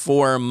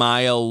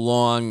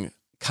 64-mile-long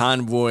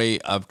convoy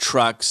of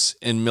trucks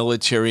and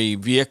military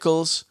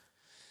vehicles.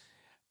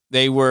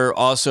 They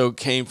also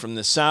came from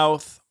the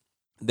south.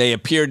 They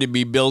appeared to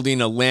be building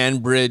a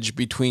land bridge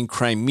between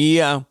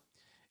Crimea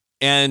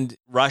and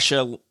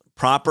Russia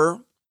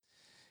proper.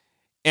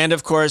 And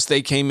of course,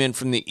 they came in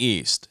from the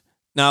east.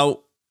 Now,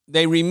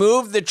 they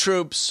removed the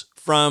troops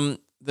from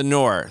the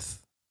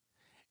north,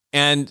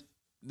 and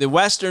the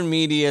Western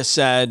media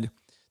said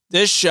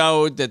this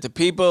showed that the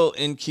people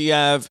in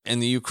Kiev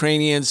and the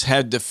Ukrainians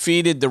had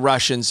defeated the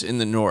Russians in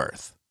the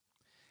north,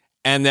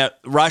 and that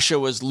Russia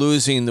was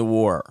losing the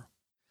war.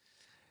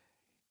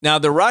 Now,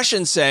 the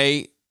Russians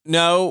say,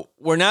 no,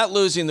 we're not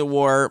losing the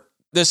war.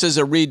 This is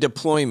a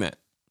redeployment.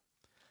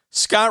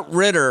 Scott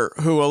Ritter,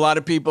 who a lot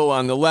of people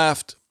on the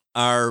left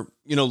are,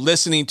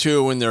 listening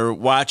to when they're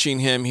watching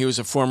him. He was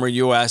a former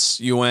U.S.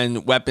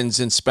 UN weapons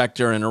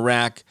inspector in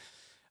Iraq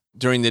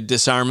during the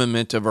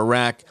disarmament of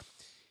Iraq.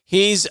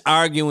 He's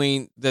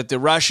arguing that the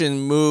Russian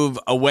move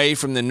away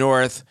from the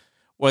north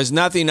was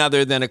nothing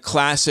other than a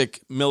classic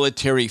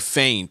military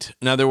feint.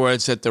 In other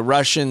words, that the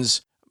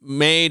Russians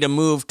made a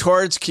move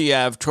towards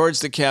Kiev, towards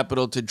the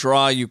capital, to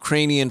draw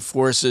Ukrainian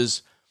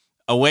forces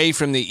away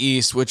from the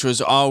east, which was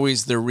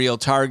always their real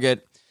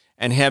target,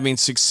 and having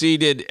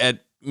succeeded at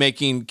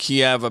making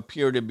Kiev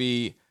appear to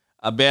be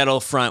a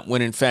battlefront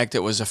when in fact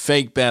it was a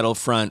fake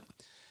battlefront,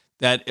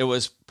 that it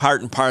was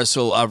part and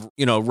parcel of,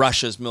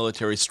 Russia's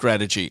military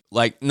strategy,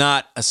 like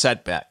not a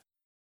setback.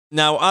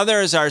 Now,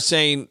 others are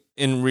saying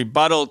in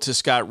rebuttal to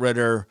Scott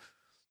Ritter,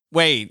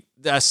 wait,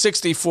 a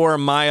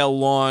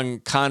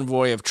 64-mile-long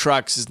convoy of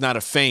trucks is not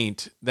a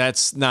feint.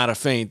 That's not a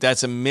feint.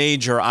 That's a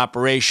major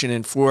operation.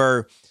 And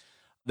for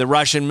the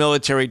Russian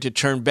military to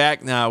turn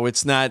back now,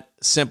 it's not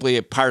simply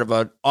a part of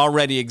an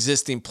already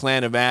existing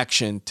plan of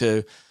action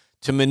to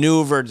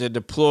maneuver, to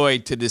deploy,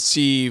 to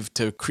deceive,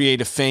 to create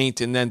a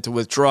feint, and then to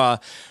withdraw,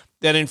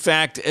 that in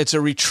fact it's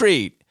a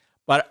retreat.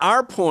 But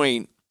our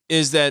point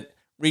is that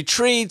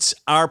retreats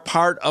are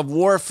part of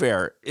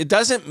warfare. It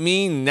doesn't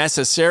mean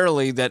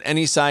necessarily that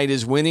any side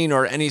is winning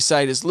or any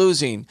side is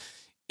losing.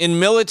 In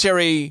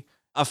military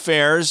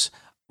affairs,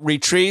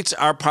 retreats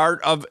are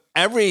part of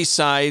every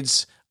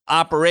side's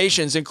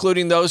operations,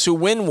 including those who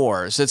win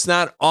wars. It's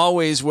not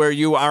always where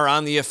you are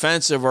on the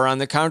offensive or on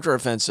the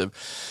counteroffensive.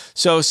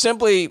 So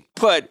simply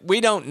put, we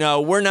don't know.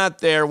 We're not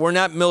there. We're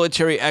not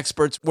military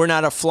experts. We're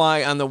not a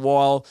fly on the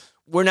wall.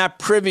 We're not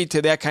privy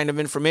to that kind of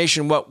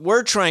information. What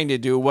we're trying to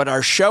do, what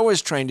our show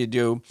is trying to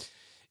do,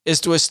 is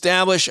to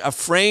establish a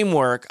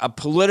framework, a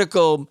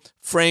political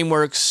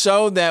framework,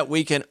 so that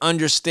we can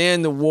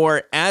understand the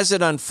war as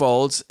it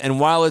unfolds and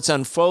while it's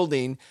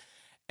unfolding,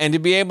 and to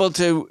be able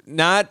to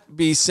not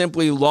be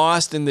simply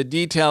lost in the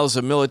details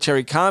of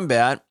military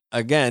combat.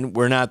 Again,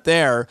 we're not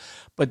there,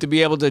 but to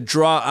be able to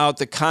draw out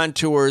the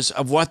contours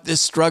of what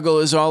this struggle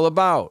is all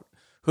about.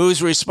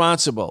 Who's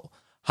responsible?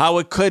 How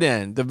it could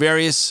end, the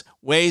various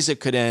ways it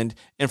could end.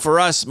 And for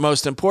us,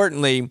 most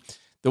importantly,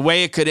 the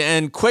way it could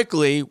end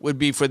quickly would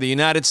be for the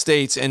United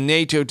States and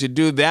NATO to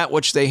do that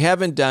which they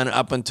haven't done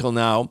up until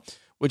now,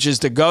 which is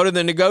to go to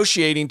the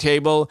negotiating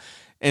table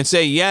and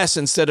say yes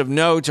instead of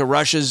no to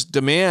Russia's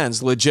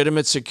demands,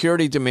 legitimate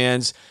security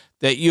demands,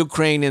 that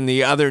Ukraine and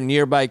the other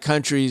nearby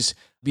countries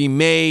be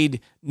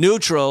made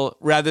neutral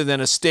rather than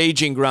a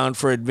staging ground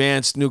for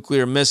advanced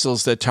nuclear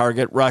missiles that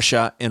target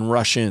Russia and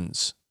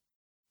Russians.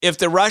 If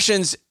the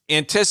Russians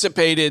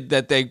anticipated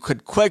that they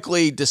could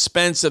quickly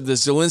dispense of the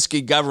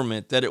Zelensky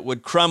government, that it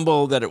would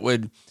crumble, that it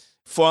would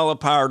fall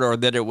apart, or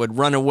that it would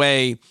run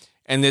away,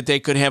 and that they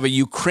could have a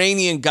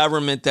Ukrainian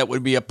government that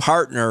would be a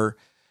partner,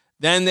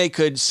 then they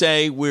could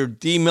say we're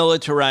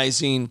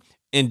demilitarizing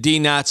and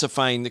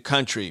denazifying the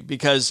country,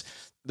 because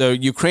the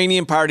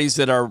Ukrainian parties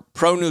that are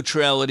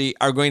pro-neutrality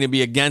are going to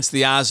be against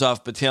the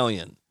Azov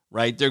battalion,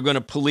 right? They're going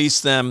to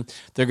police them,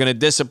 they're going to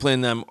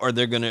discipline them, or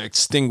they're going to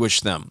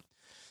extinguish them.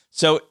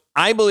 So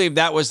I believe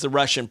that was the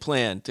Russian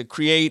plan, to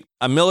create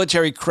a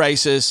military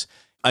crisis,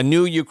 a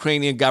new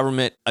Ukrainian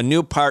government, a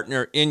new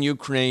partner in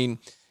Ukraine,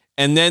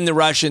 and then the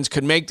Russians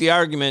could make the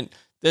argument,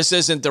 this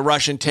isn't the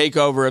Russian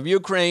takeover of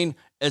Ukraine,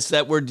 it's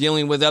that we're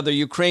dealing with other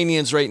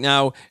Ukrainians right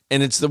now,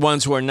 and it's the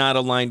ones who are not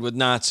aligned with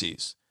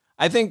Nazis.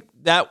 I think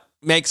that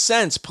makes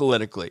sense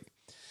politically.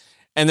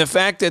 And the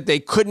fact that they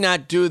could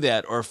not do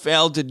that or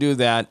failed to do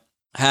that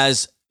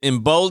has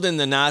emboldened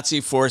the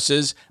Nazi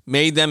forces,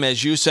 made them,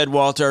 as you said,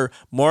 Walter,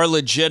 more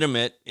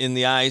legitimate in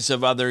the eyes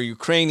of other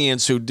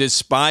Ukrainians who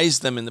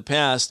despised them in the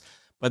past,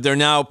 but they're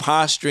now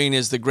posturing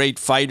as the great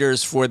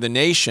fighters for the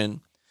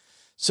nation.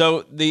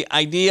 So the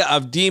idea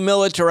of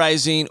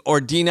demilitarizing or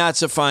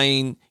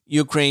denazifying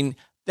Ukraine,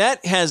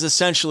 that has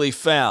essentially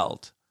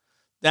failed.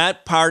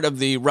 That part of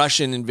the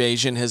Russian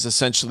invasion has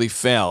essentially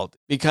failed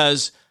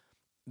because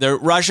the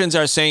Russians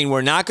are saying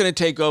we're not going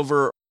to take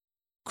over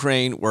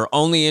Ukraine. We're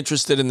only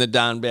interested in the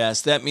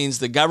Donbass. That means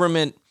the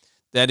government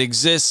that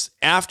exists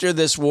after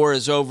this war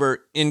is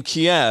over in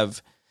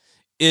Kiev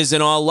is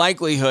in all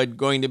likelihood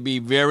going to be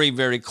very,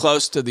 very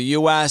close to the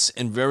U.S.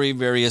 and very,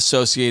 very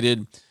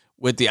associated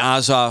with the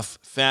Azov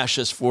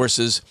fascist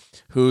forces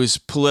whose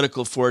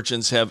political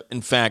fortunes have,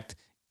 in fact,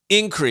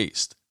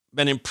 increased,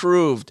 been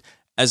improved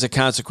as a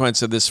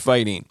consequence of this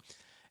fighting.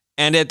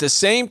 And at the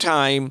same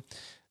time,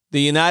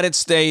 the United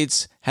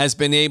States has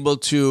been able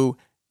to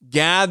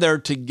gather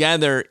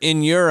together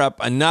in Europe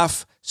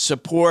enough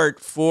support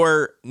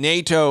for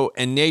NATO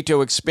and NATO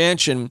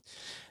expansion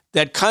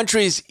that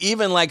countries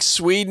even like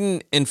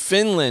Sweden and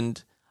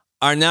Finland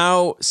are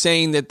now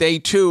saying that they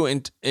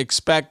too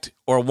expect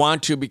or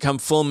want to become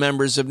full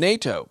members of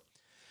NATO.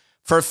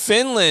 For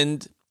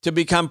Finland to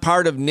become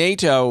part of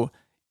NATO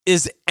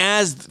is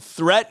as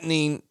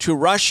threatening to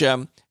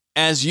Russia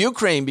as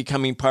Ukraine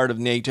becoming part of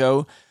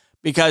NATO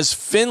because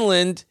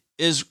Finland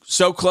is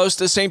so close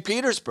to St.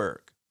 Petersburg.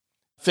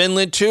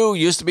 Finland, too,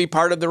 used to be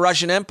part of the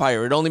Russian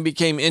Empire. It only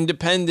became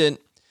independent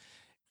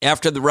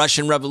after the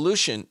Russian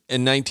Revolution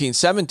in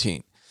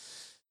 1917.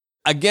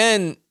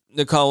 Again,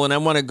 Nicole, and I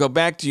want to go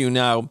back to you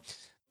now,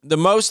 the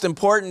most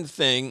important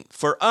thing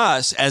for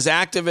us as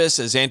activists,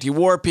 as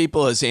anti-war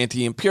people, as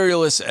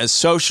anti-imperialists, as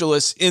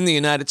socialists in the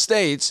United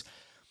States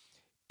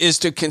is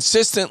to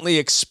consistently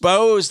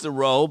expose the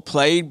role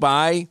played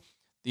by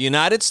the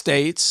United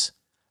States,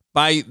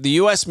 by the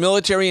U.S.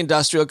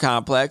 military-industrial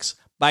complex,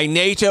 by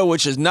NATO,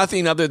 which is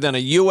nothing other than a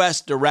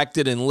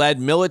U.S.-directed and led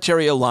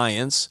military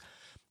alliance,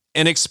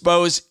 and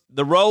expose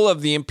the role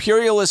of the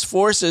imperialist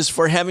forces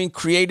for having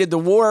created the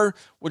war,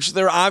 which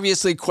they're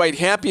obviously quite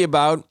happy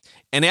about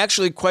and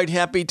actually quite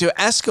happy to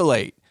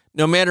escalate,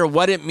 no matter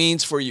what it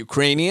means for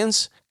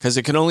Ukrainians, because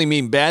it can only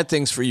mean bad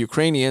things for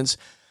Ukrainians,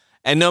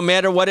 and no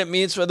matter what it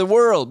means for the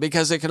world,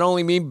 because it can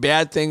only mean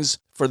bad things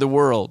for the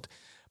world.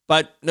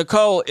 But,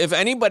 Nicole, if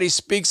anybody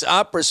speaks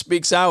up or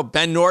speaks out,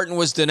 Ben Norton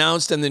was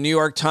denounced in the New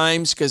York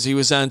Times because he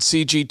was on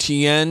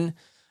CGTN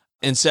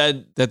and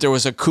said that there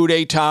was a coup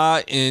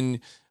d'etat in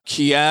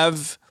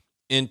Kiev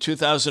in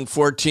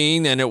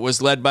 2014 and it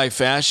was led by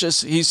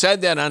fascists. He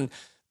said that on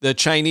the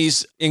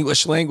Chinese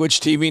English language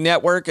TV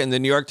network, and the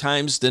New York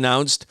Times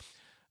denounced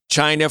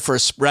China for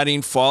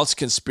spreading false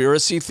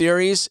conspiracy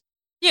theories.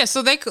 Yeah,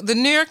 so the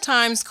New York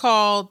Times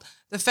called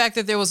the fact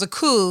that there was a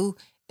coup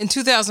in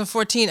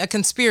 2014 a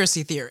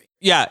conspiracy theory.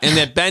 Yeah, and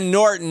that Ben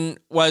Norton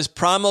was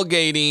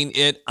promulgating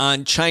it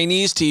on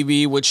Chinese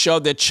TV, which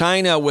showed that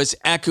China was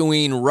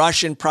echoing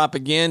Russian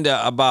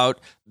propaganda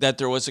about that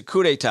there was a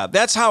coup d'etat.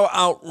 That's how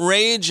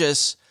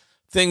outrageous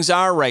things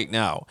are right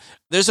now.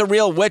 There's a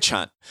real witch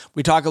hunt.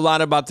 We talk a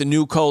lot about the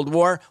new Cold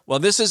War. Well,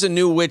 this is a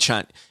new witch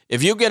hunt.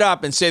 If you get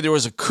up and say there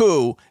was a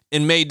coup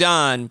in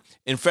Maidan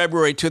in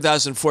February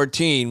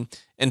 2014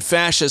 and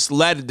fascists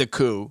led the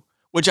coup,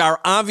 which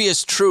are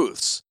obvious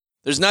truths,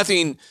 there's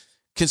nothing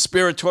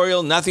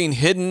conspiratorial, nothing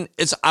hidden.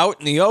 It's out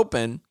in the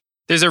open.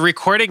 There's a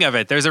recording of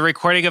it. There's a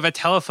recording of a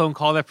telephone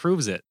call that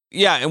proves it.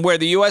 Yeah, and where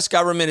the U.S.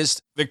 government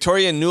is,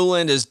 Victoria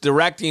Nuland is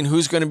directing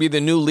who's going to be the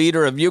new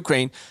leader of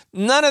Ukraine.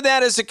 None of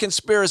that is a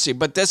conspiracy,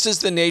 but this is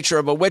the nature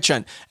of a witch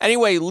hunt.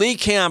 Anyway, Lee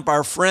Camp,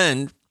 our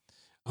friend,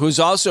 who's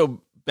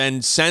also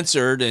been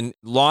censored and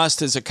lost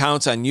his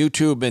accounts on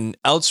YouTube and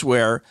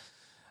elsewhere,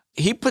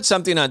 he put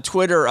something on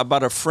Twitter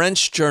about a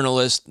French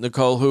journalist,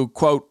 Nicole, who,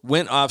 quote,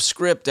 went off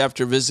script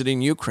after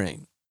visiting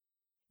Ukraine.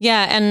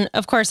 Yeah, and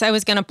of course, I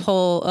was going to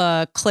pull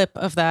a clip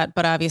of that,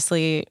 but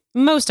obviously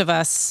most of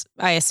us,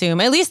 I assume,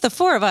 at least the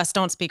four of us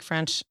don't speak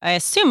French. I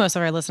assume most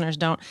of our listeners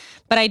don't.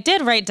 But I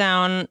did write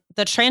down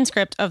the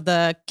transcript of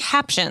the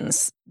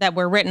captions that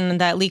were written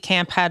that Lee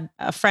Camp had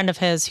a friend of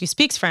his who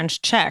speaks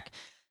French check.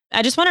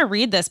 I just want to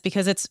read this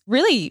because it's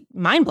really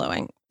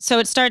mind-blowing. So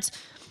it starts,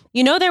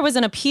 you know, there was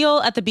an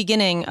appeal at the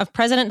beginning of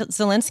President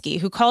Zelensky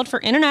who called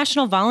for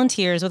international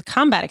volunteers with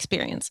combat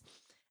experience.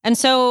 And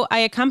so I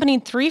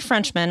accompanied 3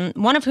 Frenchmen,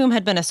 one of whom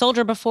had been a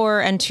soldier before,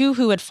 and 2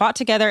 who had fought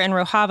together in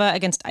Rojava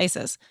against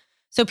ISIS.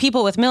 So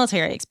people with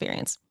military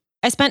experience.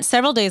 I spent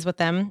several days with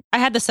them. I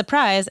had the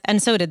surprise,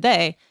 and so did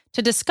they,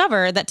 to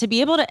discover that to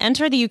be able to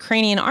enter the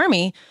Ukrainian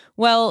army,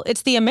 well,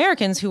 it's the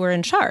Americans who were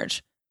in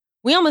charge.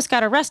 We almost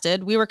got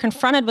arrested. We were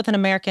confronted with an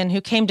American who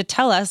came to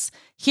tell us,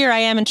 here I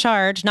am in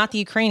charge, not the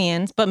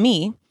Ukrainians, but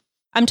me.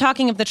 I'm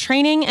talking of the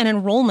training and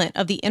enrollment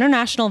of the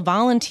international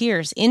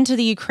volunteers into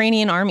the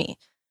Ukrainian army.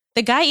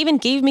 The guy even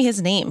gave me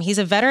his name. He's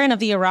a veteran of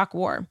the Iraq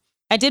War.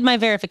 I did my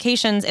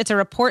verifications. It's a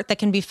report that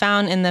can be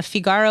found in the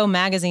Figaro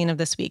magazine of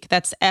this week.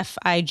 That's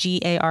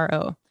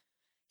Figaro.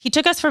 He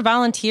took us for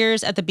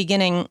volunteers at the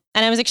beginning,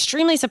 and I was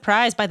extremely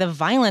surprised by the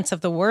violence of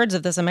the words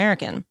of this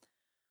American.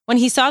 When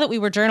he saw that we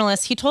were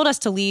journalists, he told us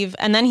to leave,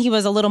 and then he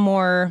was a little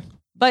more,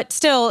 but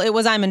still, it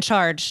was I'm in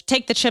charge.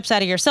 Take the chips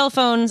out of your cell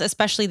phones,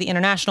 especially the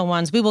international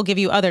ones. We will give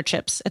you other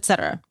chips,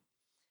 etc.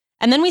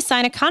 And then we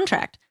sign a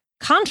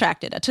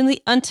contracted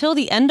until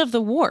the end of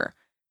the war.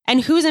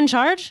 And who's in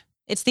charge?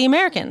 It's the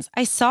Americans.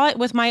 I saw it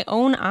with my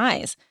own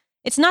eyes.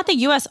 It's not the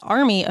U.S.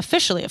 Army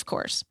officially, of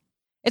course.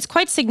 It's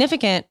quite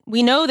significant.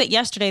 We know that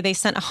yesterday they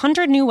sent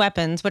 100 new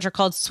weapons, which are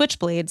called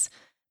Switchblades.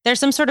 There's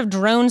some sort of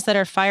drones that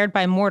are fired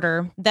by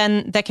mortar,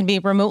 then that can be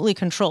remotely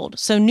controlled.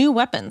 So new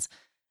weapons.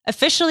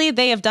 Officially,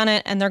 they have done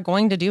it and they're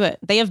going to do it.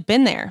 They have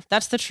been there.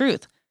 That's the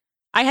truth.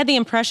 I had the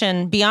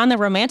impression, beyond the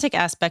romantic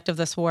aspect of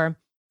this war,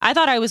 I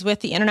thought I was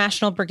with the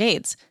international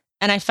brigades,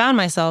 and I found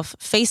myself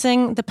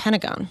facing the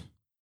Pentagon.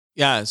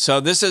 Yeah, so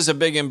this is a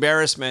big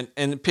embarrassment,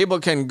 and people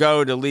can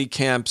go to Lee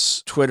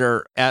Camp's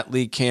Twitter,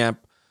 @LeeCamp.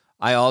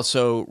 I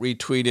also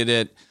retweeted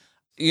it.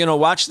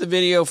 Watch the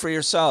video for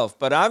yourself.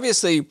 But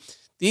obviously,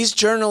 these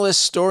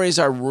journalist stories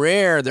are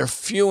rare. They're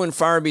few and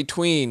far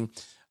between.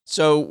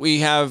 So we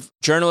have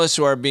journalists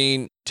who are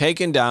being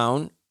taken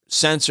down,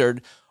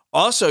 censored.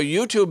 Also,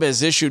 YouTube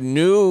has issued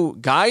new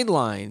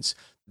guidelines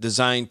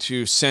designed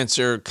to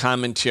censor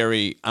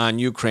commentary on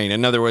Ukraine.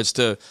 In other words,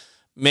 to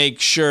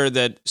make sure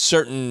that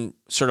certain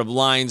sort of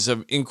lines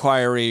of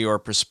inquiry or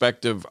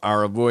perspective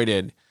are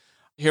avoided.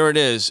 Here it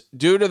is.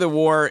 Due to the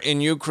war in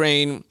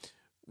Ukraine,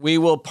 we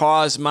will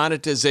pause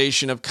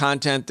monetization of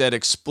content that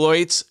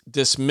exploits,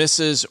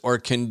 dismisses, or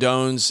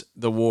condones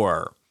the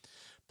war.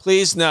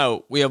 Please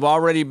note, we have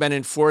already been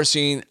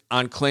enforcing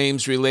on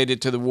claims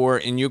related to the war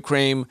in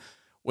Ukraine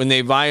when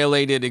they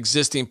violated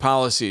existing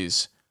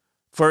policies.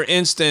 For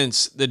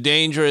instance, the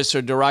dangerous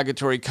or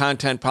derogatory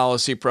content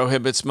policy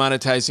prohibits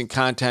monetizing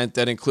content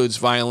that includes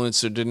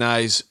violence or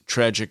denies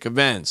tragic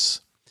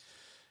events.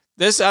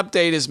 This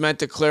update is meant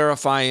to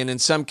clarify and in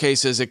some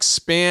cases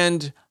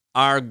expand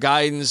our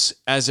guidance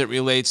as it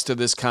relates to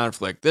this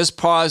conflict. This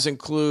pause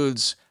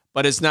includes,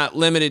 but is not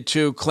limited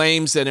to,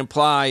 claims that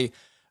imply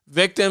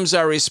victims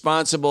are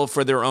responsible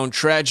for their own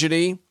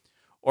tragedy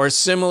or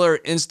similar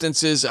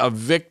instances of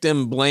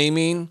victim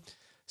blaming,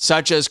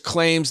 such as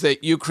claims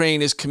that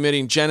Ukraine is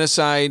committing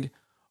genocide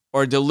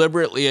or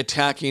deliberately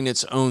attacking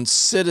its own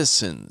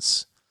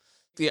citizens.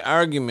 The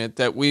argument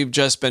that we've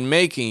just been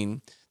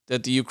making,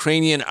 that the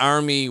Ukrainian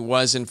army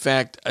was in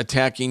fact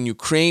attacking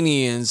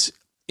Ukrainians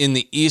in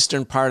the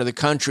eastern part of the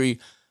country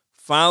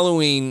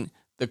following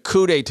the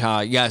coup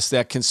d'etat, yes,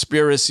 that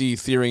conspiracy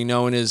theory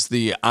known as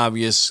the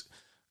obvious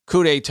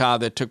coup d'etat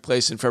that took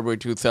place in February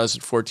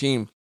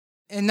 2014.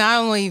 And not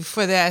only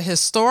for that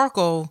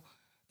historical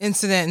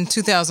incident in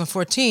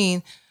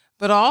 2014,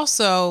 but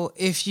also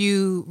if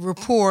you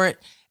report,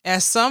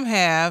 as some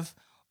have,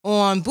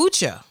 on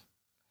Bucha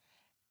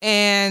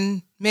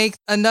and make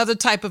another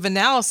type of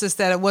analysis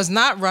that it was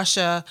not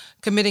Russia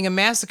committing a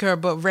massacre,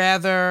 but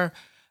rather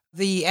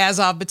the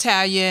Azov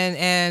Battalion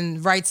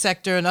and Right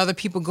Sector and other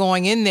people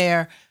going in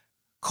there,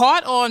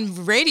 caught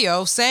on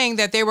radio saying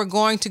that they were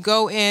going to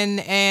go in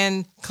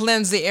and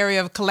cleanse the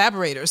area of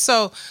collaborators.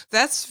 So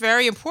that's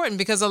very important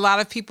because a lot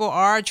of people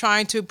are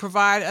trying to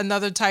provide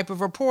another type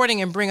of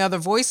reporting and bring other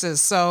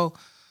voices. So,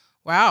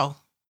 wow.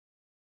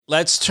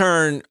 Let's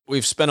turn,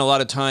 we've spent a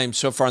lot of time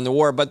so far in the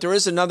war, but there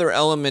is another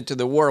element to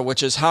the war,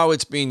 which is how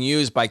it's being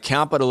used by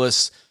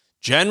capitalists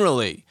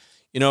generally.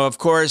 Of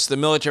course, the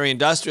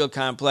military-industrial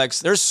complex,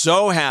 they're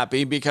so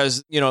happy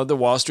because, the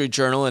Wall Street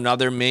Journal and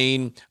other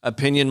main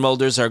opinion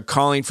molders are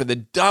calling for the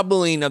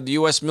doubling of the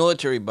U.S.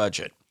 military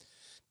budget.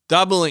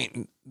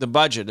 Doubling the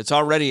budget. It's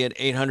already at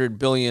 $800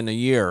 billion a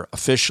year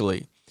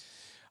officially.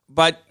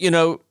 But,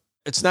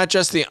 it's not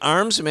just the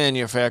arms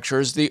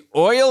manufacturers. The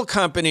oil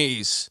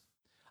companies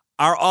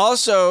are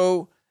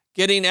also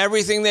getting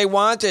everything they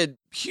wanted.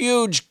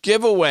 Huge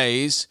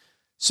giveaways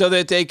so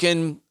that they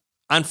can,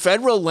 on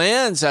federal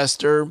lands,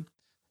 Esther,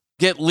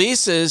 get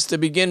leases to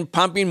begin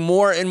pumping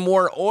more and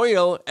more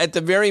oil at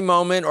the very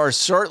moment or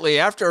shortly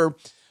after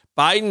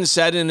Biden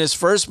said in his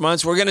first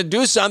months, we're going to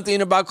do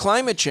something about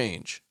climate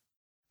change.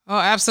 Oh,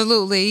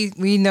 absolutely.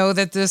 We know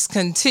that this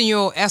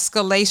continual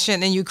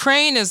escalation in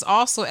Ukraine is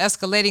also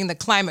escalating the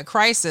climate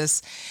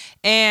crisis.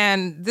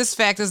 And this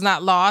fact is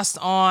not lost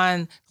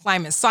on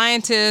climate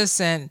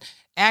scientists and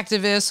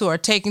activists who are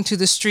taking to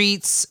the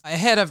streets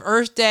ahead of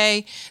Earth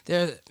Day.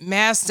 There are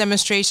mass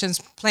demonstrations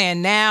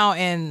planned now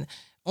and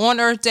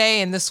on Earth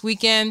Day and this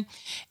weekend.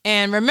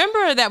 And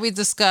remember that we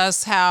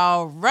discussed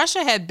how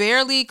Russia had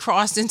barely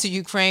crossed into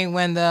Ukraine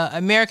when the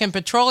American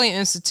Petroleum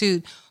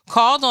Institute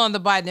called on the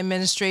Biden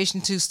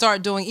administration to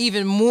start doing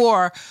even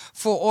more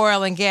for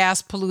oil and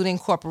gas polluting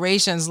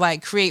corporations,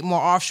 like create more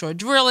offshore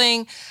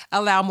drilling,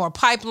 allow more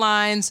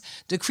pipelines,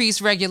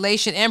 decrease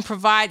regulation, and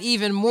provide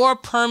even more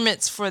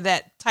permits for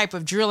that type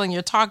of drilling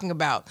you're talking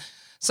about.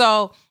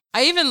 So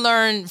I even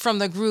learned from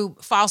the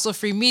group Fossil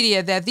Free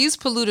Media that these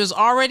polluters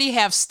already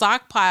have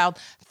stockpiled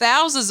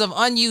thousands of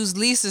unused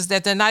leases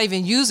that they're not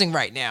even using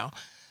right now.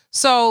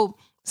 So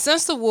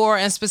since the war,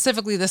 and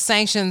specifically the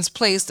sanctions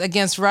placed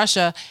against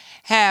Russia,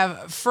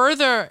 have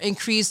further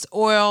increased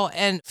oil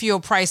and fuel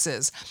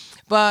prices.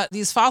 But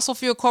these fossil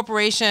fuel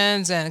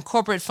corporations and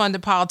corporate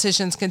funded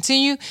politicians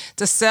continue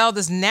to sell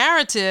this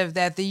narrative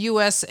that the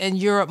U.S. and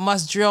Europe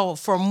must drill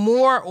for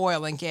more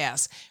oil and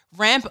gas,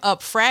 ramp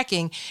up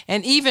fracking,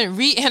 and even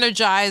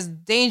re-energize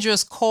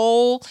dangerous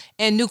coal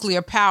and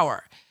nuclear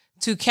power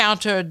to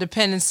counter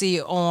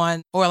dependency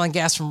on oil and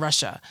gas from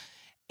Russia.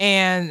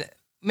 And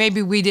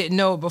maybe we didn't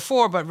know it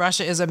before, but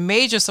Russia is a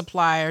major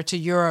supplier to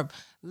Europe,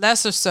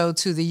 lesser so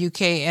to the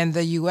UK and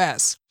the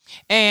US.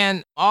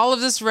 And all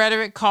of this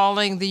rhetoric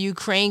calling the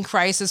Ukraine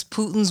crisis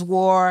Putin's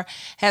war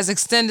has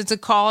extended to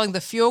calling the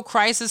fuel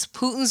crisis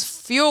Putin's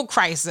fuel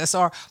crisis,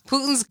 or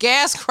Putin's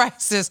gas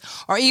crisis,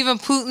 or even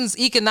Putin's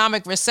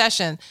economic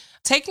recession,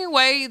 taking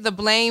away the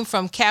blame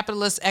from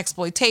capitalist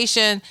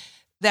exploitation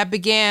that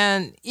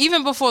began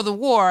even before the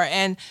war,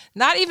 and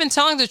not even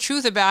telling the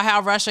truth about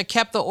how Russia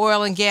kept the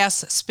oil and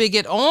gas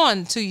spigot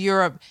on to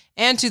Europe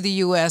and to the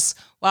US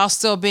while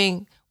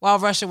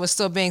Russia was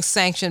still being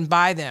sanctioned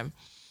by them.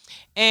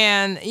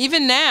 And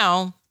even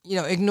now,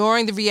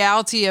 ignoring the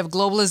reality of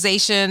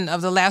globalization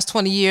of the last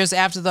 20 years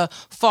after the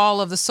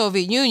fall of the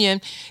Soviet Union,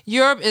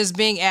 Europe is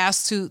being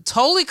asked to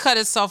totally cut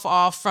itself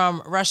off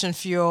from Russian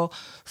fuel,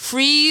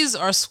 freeze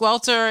or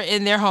swelter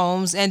in their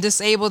homes, and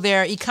disable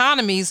their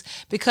economies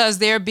because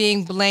they're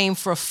being blamed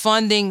for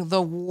funding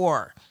the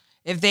war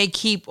if they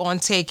keep on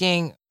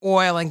taking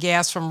oil and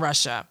gas from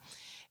Russia.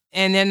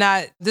 And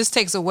this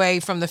takes away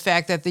from the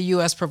fact that the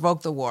U.S.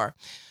 provoked the war.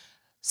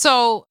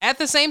 So at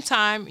the same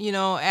time,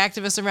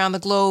 activists around the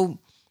globe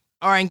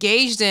are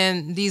engaged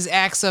in these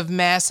acts of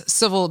mass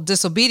civil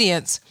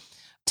disobedience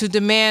to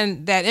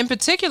demand that, in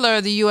particular,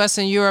 the U.S.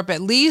 and Europe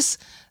at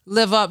least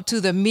live up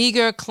to the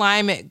meager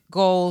climate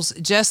goals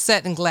just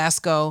set in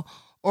Glasgow,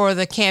 or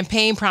the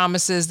campaign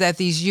promises that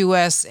these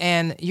U.S.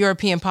 and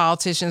European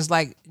politicians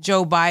like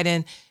Joe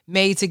Biden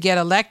made to get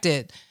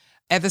elected.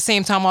 At the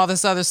same time, all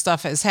this other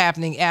stuff is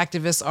happening.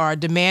 Activists are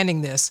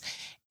demanding this.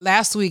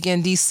 Last week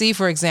in D.C.,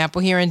 for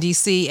example, here in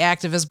D.C.,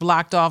 activists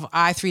blocked off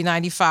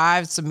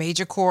I-395. It's a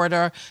major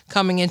corridor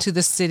coming into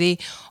the city.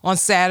 On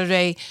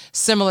Saturday,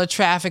 similar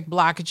traffic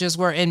blockages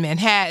were in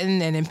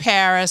Manhattan and in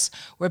Paris,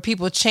 where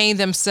people chained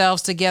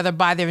themselves together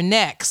by their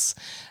necks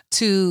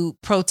to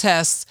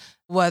protest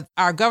what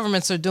our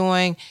governments are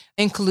doing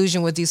in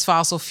collusion with these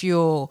fossil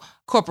fuel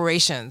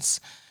corporations.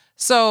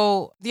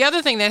 So the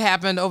other thing that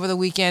happened over the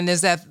weekend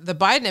is that the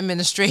Biden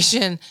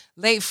administration,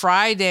 late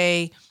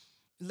Friday,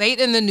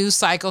 late in the news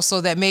cycle so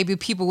that maybe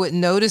people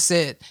wouldn't notice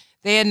it,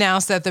 they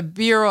announced that the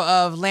Bureau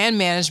of Land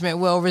Management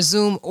will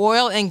resume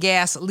oil and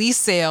gas lease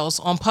sales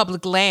on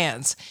public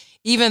lands,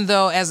 even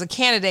though as a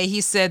candidate, he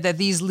said that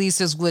these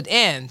leases would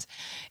end.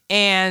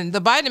 And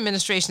the Biden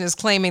administration is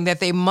claiming that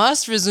they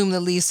must resume the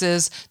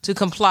leases to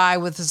comply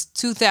with this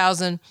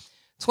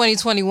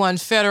 2021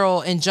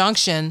 federal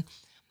injunction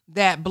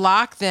that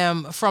blocked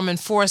them from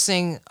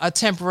enforcing a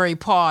temporary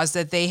pause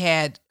that they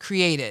had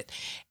created.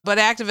 But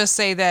activists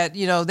say that,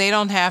 they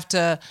don't have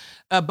to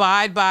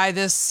abide by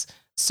this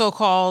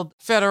so-called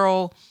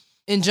federal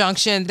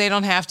injunction. They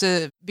don't have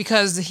to,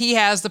 because he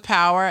has the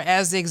power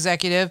as the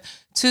executive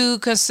to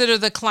consider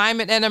the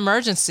climate an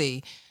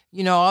emergency.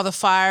 All the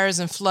fires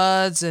and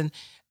floods and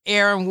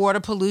air and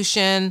water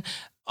pollution,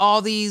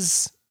 all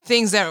these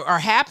things that are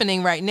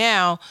happening right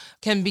now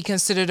can be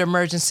considered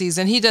emergencies.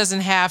 And he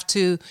doesn't have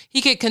to,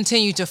 he could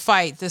continue to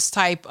fight this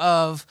type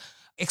of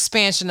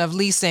expansion of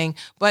leasing.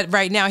 But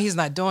right now he's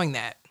not doing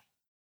that.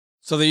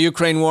 So the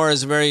Ukraine war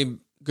is very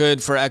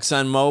good for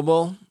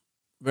ExxonMobil,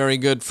 very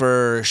good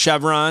for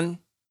Chevron,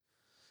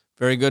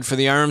 very good for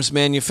the arms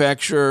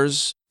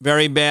manufacturers,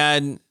 very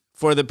bad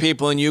for the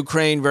people in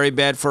Ukraine, very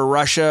bad for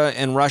Russia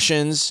and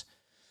Russians,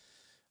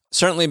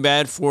 certainly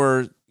bad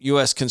for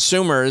U.S.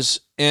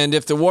 consumers. And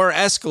if the war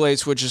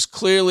escalates, which is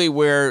clearly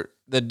where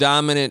the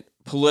dominant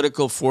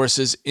political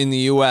forces in the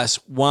U.S.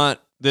 want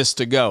this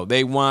to go,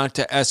 they want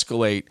to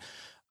escalate,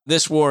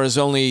 this war is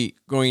only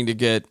going to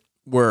get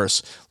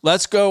worse.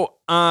 Let's go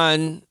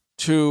on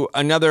to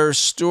another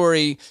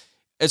story.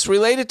 It's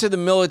related to the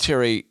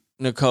military,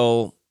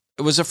 Nicole.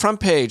 It was a front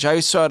page. I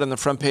saw it on the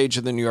front page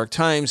of the New York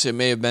Times. It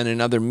may have been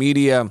in other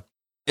media.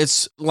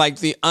 It's like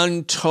the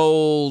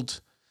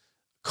untold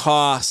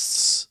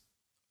costs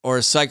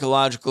or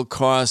psychological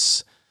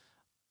costs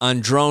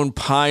on drone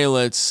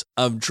pilots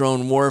of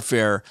drone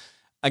warfare.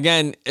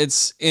 Again,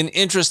 it's an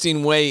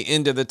interesting way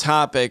into the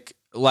topic,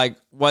 like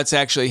what's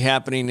actually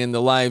happening in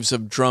the lives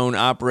of drone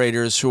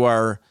operators who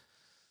are,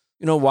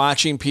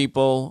 watching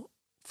people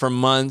for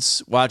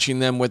months, watching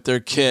them with their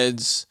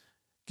kids,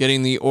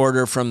 getting the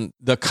order from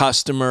the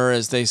customer,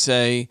 as they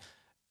say,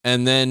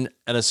 and then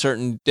at a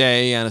certain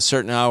day, on a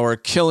certain hour,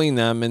 killing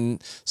them.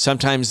 And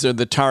sometimes they're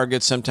the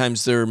target,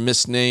 sometimes they're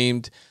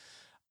misnamed.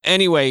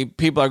 Anyway,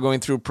 people are going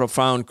through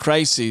profound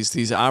crises,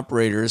 these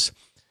operators.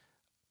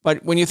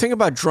 But when you think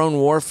about drone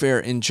warfare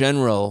in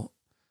general,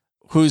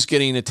 who's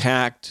getting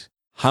attacked,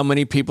 how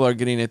many people are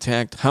getting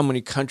attacked, how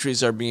many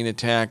countries are being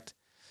attacked,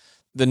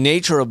 the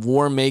nature of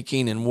war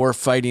making and war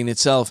fighting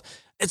itself,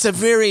 it's a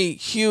very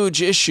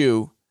huge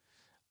issue.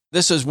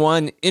 This is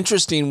one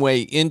interesting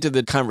way into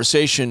the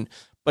conversation,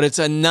 but it's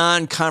a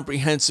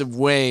non-comprehensive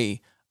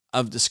way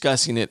of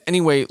discussing it.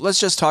 Anyway, let's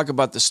just talk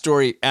about the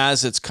story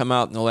as it's come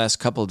out in the last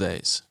couple of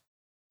days.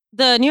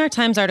 The New York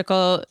Times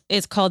article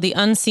is called The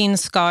Unseen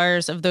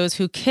Scars of Those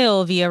Who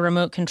Kill Via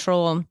Remote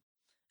Control.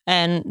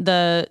 And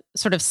the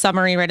sort of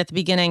summary right at the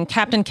beginning,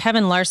 Captain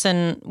Kevin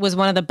Larson was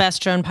one of the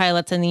best drone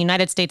pilots in the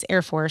United States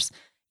Air Force.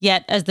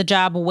 Yet, as the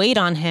job weighed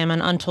on him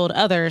and untold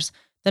others,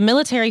 the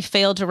military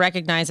failed to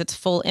recognize its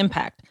full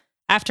impact.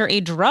 After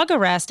a drug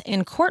arrest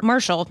and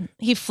court-martial,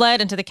 he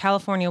fled into the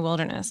California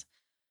wilderness.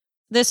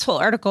 This whole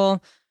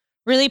article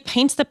really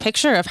paints the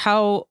picture of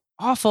how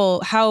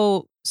awful,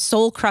 how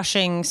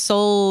soul-crushing,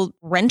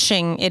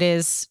 soul-wrenching it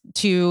is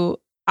to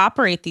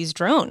operate these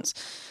drones.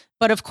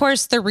 But of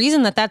course, the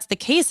reason that that's the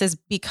case is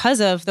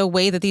because of the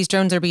way that these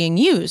drones are being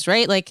used,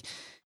 right?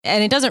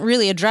 And it doesn't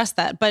really address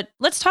that. But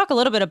let's talk a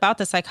little bit about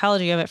the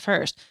psychology of it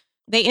first.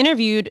 They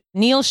interviewed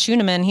Neil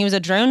Schoeneman. He was a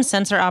drone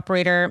sensor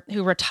operator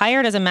who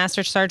retired as a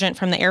master sergeant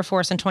from the Air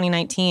Force in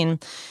 2019.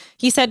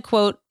 He said,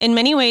 quote, "In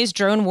many ways,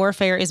 drone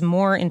warfare is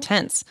more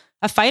intense.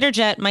 A fighter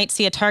jet might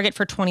see a target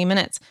for 20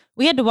 minutes.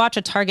 We had to watch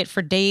a target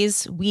for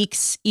days,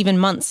 weeks, even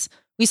months.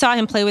 We saw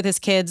him play with his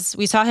kids.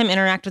 We saw him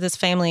interact with his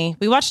family.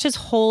 We watched his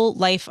whole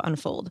life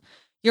unfold.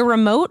 You're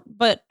remote,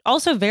 but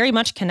also very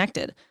much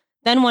connected.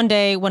 Then one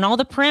day, when all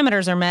the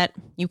parameters are met,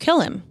 you kill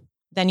him.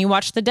 Then you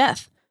watch the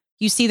death.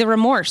 You see the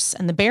remorse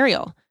and the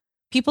burial.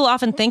 People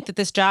often think that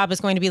this job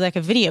is going to be like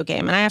a video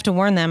game, and I have to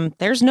warn them,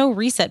 there's no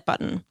reset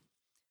button."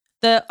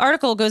 The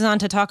article goes on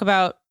to talk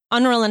about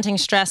unrelenting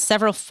stress.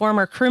 Several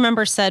former crew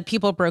members said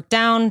people broke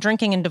down,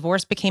 drinking and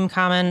divorce became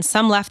common.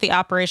 Some left the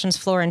operations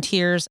floor in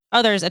tears.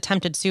 Others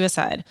attempted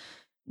suicide.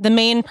 The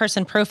main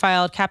person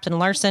profiled, Captain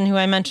Larson, who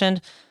I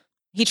mentioned,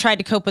 he tried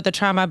to cope with the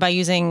trauma by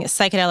using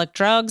psychedelic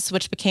drugs,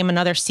 which became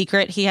another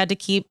secret he had to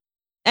keep.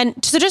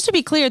 And so just to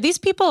be clear, these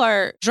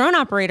drone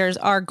operators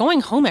are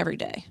going home every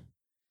day.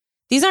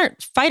 These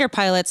aren't fighter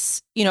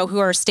pilots, who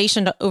are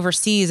stationed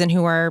overseas and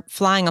who are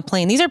flying a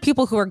plane. These are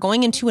people who are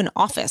going into an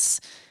office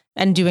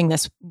and doing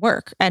this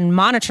work and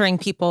monitoring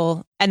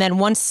people. And then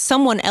once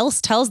someone else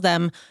tells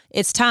them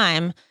it's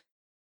time,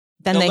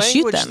 then they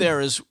shoot them. The language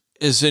there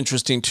is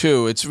interesting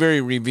too. It's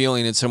very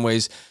revealing in some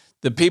ways.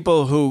 The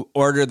people who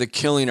order the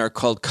killing are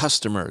called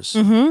customers.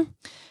 Mm-hmm.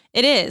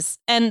 It is.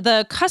 And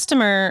the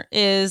customer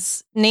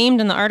is named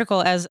in the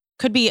article as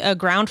could be a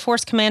ground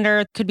force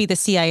commander, could be the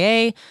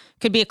CIA,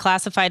 could be a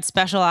classified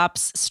special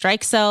ops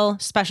strike cell,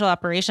 special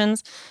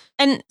operations.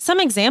 And some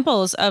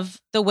examples of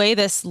the way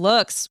this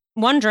looks,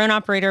 one drone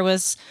operator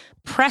was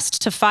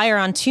pressed to fire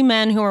on two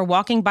men who were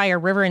walking by a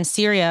river in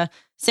Syria,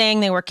 saying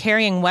they were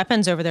carrying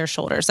weapons over their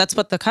shoulders. That's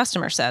what the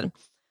customer said.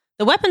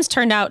 The weapons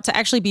turned out to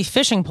actually be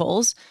fishing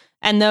poles.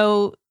 And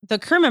though the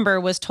crew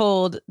member was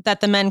told that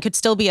the men could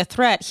still be a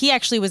threat, he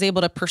actually was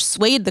able to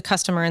persuade the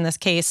customer in this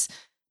case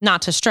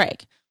not to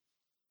strike.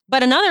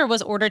 But another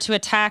was ordered to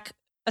attack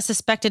a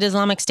suspected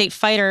Islamic State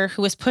fighter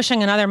who was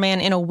pushing another man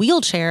in a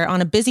wheelchair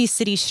on a busy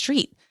city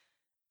street.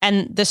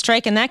 And the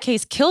strike in that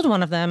case killed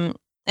one of them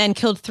and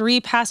killed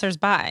 3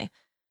 passersby.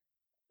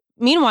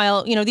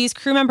 Meanwhile, these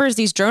crew members,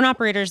 these drone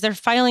operators, they're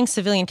filing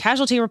civilian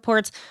casualty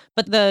reports,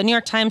 but the New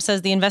York Times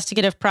says the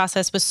investigative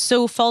process was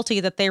so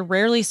faulty that they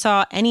rarely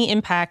saw any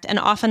impact, and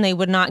often they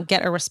would not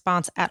get a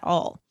response at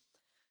all.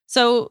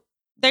 So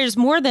there's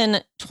more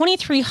than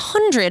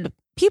 2,300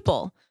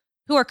 people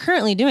who are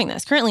currently doing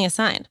this, currently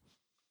assigned.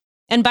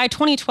 And by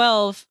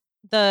 2012,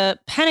 the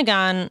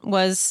Pentagon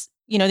was,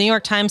 the New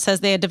York Times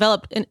says they had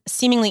developed a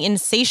seemingly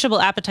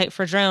insatiable appetite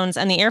for drones,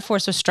 and the Air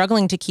Force was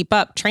struggling to keep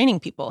up training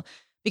people.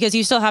 Because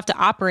you still have to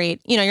operate,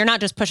 you're not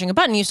just pushing a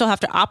button, you still have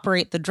to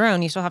operate the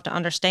drone. You still have to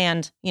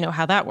understand,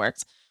 how that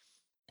works.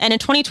 And in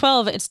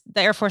 2012,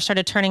 the Air Force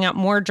started turning out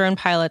more drone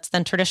pilots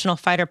than traditional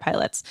fighter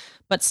pilots,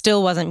 but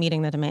still wasn't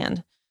meeting the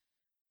demand.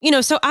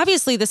 So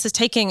obviously this is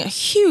taking a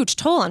huge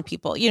toll on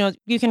people.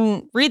 You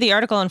can read the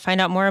article and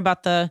find out more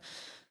about the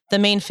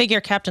main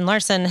figure, Captain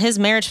Larson. His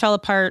marriage fell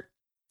apart.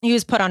 He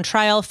was put on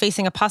trial,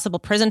 facing a possible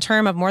prison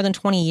term of more than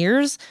 20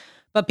 years.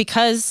 But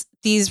because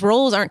these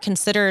roles aren't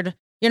considered,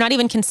 you're not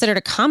even considered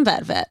a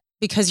combat vet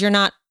because you're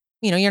not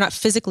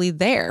physically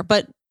there.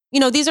 But,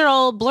 these are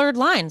all blurred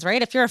lines,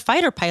 right? If you're a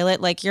fighter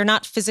pilot, you're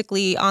not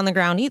physically on the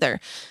ground either.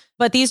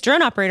 But these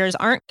drone operators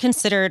aren't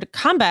considered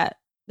combat.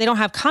 They don't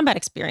have combat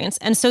experience.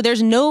 And so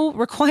there's no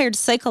required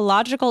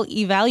psychological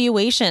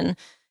evaluation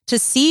to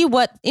see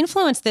what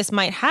influence this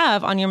might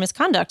have on your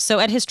misconduct. So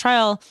at his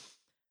trial,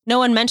 no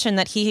one mentioned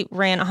that he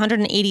ran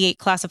 188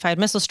 classified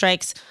missile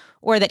strikes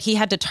or that he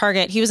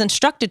was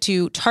instructed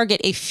to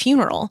target a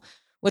funeral,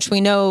 which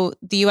we know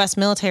the U.S.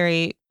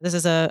 military, this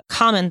is a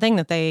common thing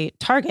that they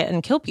target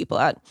and kill people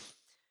at.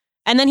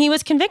 And then he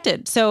was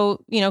convicted.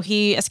 So,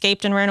 he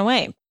escaped and ran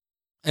away.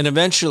 And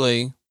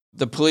eventually,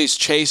 the police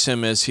chase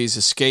him as he's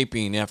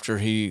escaping after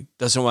he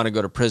doesn't want to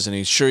go to prison.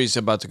 He's sure he's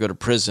about to go to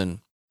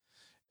prison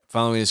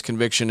following his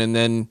conviction. And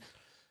then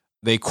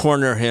they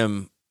corner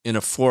him in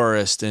a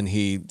forest and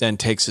he then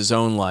takes his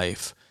own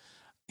life.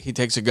 He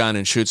takes a gun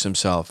and shoots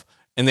himself.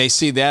 And they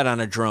see that on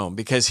a drone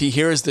because he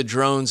hears the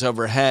drones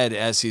overhead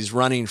as he's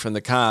running from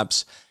the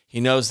cops. He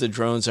knows the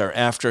drones are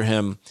after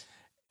him.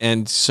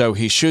 And so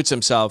he shoots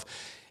himself.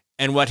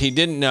 And what he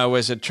didn't know,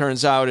 as it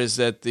turns out, is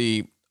that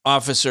the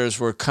officers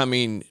were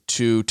coming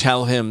to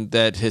tell him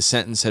that his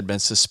sentence had been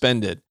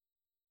suspended.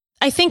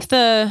 I think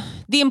the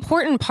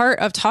important part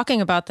of talking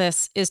about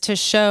this is to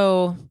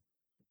show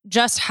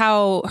just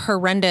how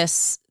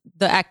horrendous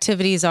the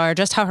activities are,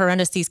 just how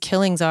horrendous these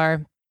killings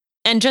are,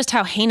 and just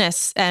how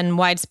heinous and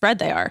widespread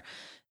they are,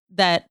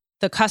 that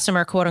the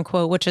customer, quote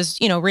unquote, which is,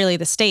 really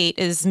the state,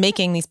 is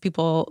making these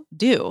people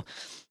do.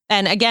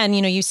 And again,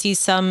 you see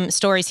some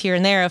stories here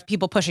and there of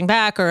people pushing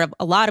back or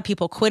a lot of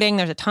people quitting.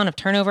 There's a ton of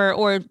turnover,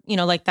 or,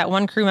 like that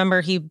one crew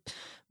member, he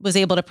was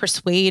able to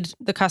persuade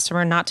the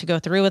customer not to go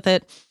through with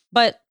it.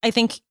 But I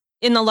think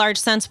in the large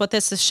sense, what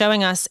this is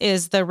showing us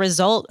is the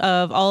result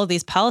of all of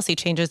these policy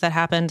changes that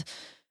happened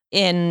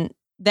in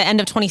the end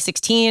of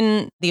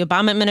 2016, the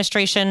Obama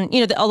administration.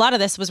 A lot of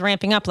this was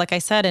ramping up, like I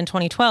said, in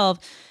 2012.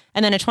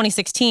 And then in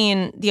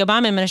 2016, the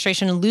Obama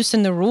administration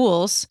loosened the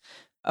rules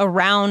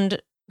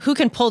around who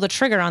can pull the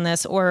trigger on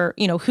this, or,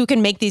 who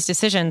can make these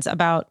decisions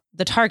about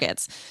the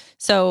targets.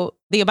 So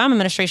the Obama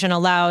administration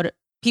allowed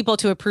people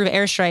to approve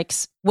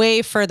airstrikes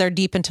way further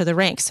deep into the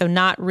ranks. So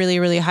not really,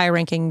 really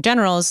high-ranking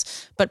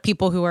generals, but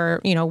people who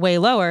are, way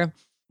lower,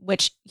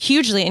 which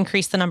hugely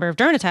increased the number of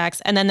drone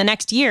attacks. And then the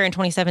next year, in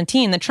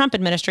 2017, the Trump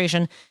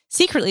administration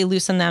secretly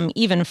loosened them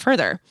even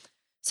further.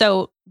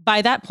 So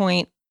by that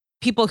point,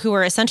 people who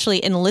were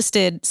essentially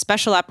enlisted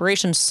special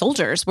operations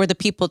soldiers were the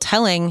people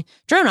telling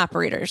drone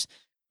operators,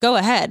 go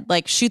ahead,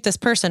 shoot this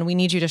person. We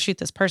need you to shoot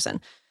this person.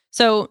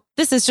 So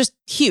this is just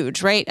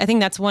huge, right? I think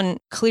that's one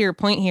clear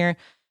point here.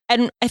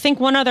 And I think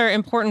one other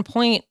important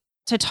point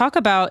to talk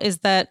about is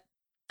that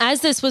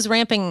as this was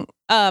ramping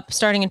up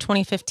starting in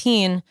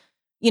 2015,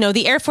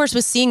 the Air Force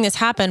was seeing this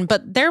happen,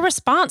 but their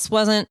response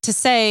wasn't to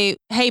say,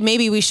 hey,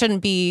 maybe we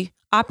shouldn't be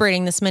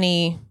operating this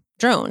many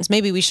drones.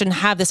 Maybe we shouldn't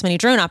have this many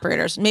drone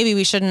operators. Maybe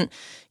we shouldn't,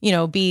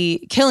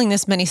 be killing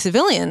this many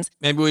civilians.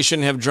 Maybe we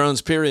shouldn't have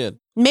drones, period.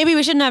 Maybe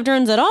we shouldn't have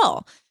drones at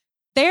all.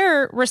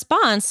 Their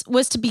response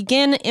was to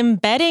begin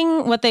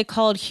embedding what they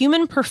called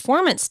human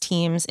performance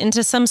teams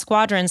into some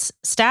squadrons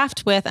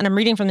staffed with, and I'm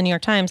reading from the New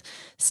York Times,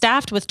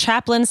 staffed with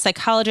chaplains,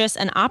 psychologists,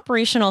 and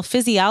operational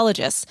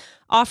physiologists,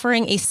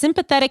 offering a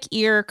sympathetic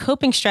ear,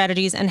 coping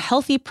strategies, and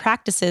healthy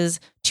practices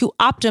to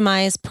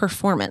optimize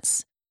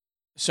performance.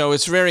 So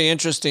it's very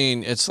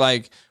interesting. It's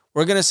like,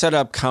 we're going to set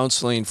up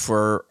counseling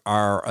for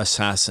our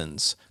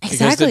assassins. Exactly.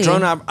 Because the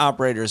drone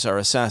operators are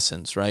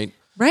assassins, right?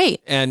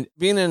 Right. And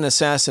being an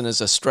assassin is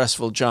a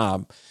stressful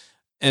job.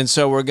 And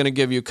so we're going to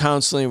give you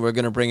counseling. We're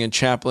going to bring in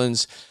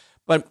chaplains.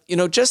 But,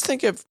 just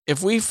think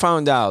if we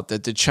found out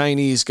that the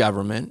Chinese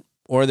government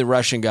or the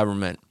Russian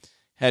government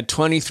had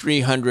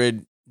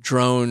 2,300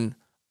 drone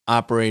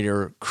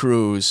operator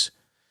crews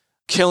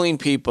killing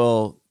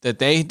people that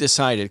they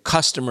decided,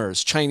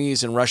 customers,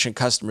 Chinese and Russian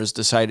customers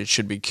decided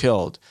should be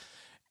killed.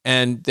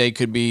 And they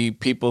could be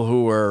people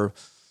who were,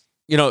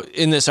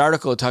 in this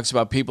article, it talks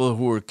about people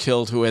who were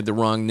killed who had the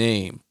wrong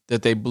name,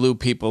 that they blew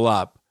people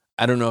up.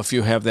 I don't know if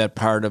you have that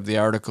part of the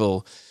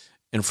article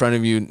in front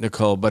of you,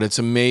 Nicole, but it's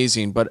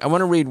amazing. But I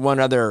want to read one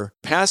other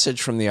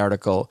passage from the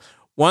article.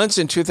 Once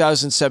in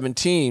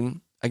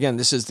 2017, again,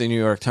 this is the New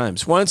York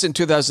Times. Once in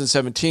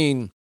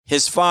 2017,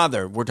 his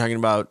father, we're talking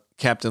about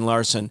Captain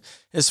Larson,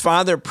 his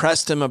father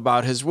pressed him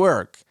about his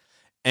work.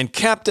 And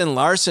Captain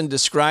Larson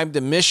described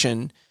a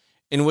mission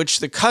in which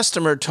the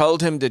customer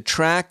told him to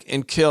track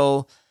and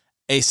kill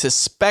a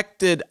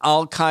suspected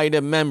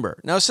Al-Qaeda member.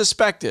 Now,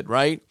 suspected,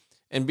 right?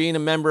 And being a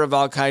member of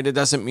Al-Qaeda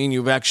doesn't mean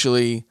you've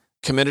actually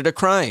committed a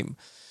crime.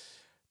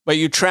 But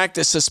you tracked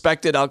a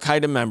suspected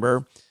Al-Qaeda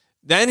member.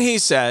 Then he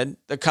said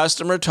the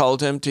customer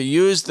told him to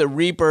use the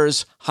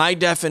Reaper's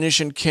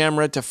high-definition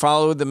camera to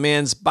follow the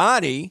man's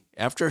body,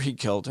 after he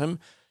killed him,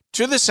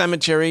 to the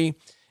cemetery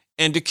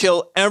and to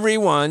kill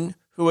everyone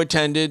who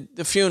attended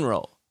the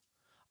funeral.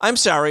 I'm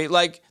sorry,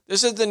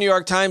 this is the New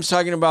York Times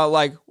talking about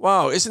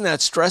wow, isn't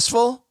that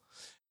stressful?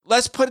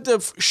 Let's put the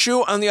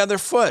shoe on the other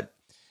foot.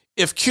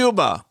 If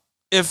Cuba,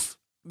 if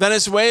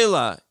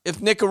Venezuela,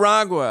 if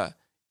Nicaragua,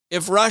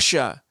 if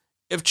Russia,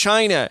 if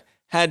China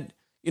had,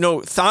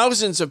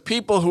 thousands of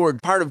people who were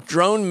part of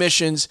drone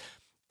missions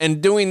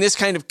and doing this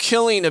kind of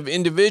killing of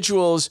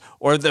individuals,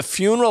 or the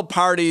funeral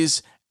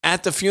parties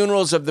at the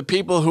funerals of the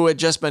people who had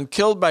just been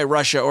killed by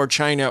Russia or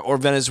China or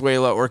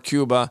Venezuela or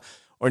Cuba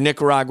or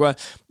Nicaragua,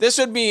 this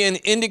would be an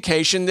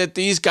indication that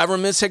these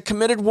governments had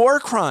committed war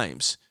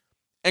crimes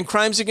and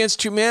crimes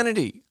against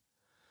humanity.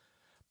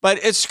 But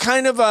it's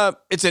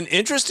it's an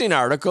interesting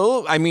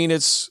article. I mean,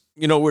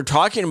 we're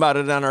talking about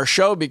it on our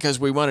show because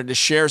we wanted to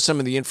share some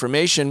of the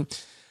information,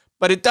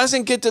 but it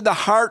doesn't get to the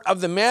heart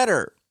of the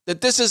matter,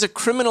 that this is a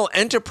criminal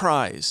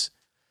enterprise,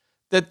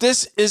 that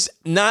this is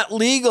not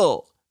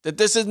legal, that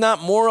this is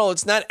not moral,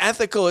 it's not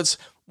ethical, it's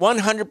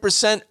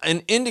 100%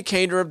 an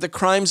indicator of the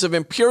crimes of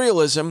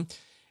imperialism,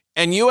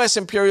 and U.S.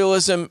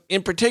 imperialism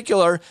in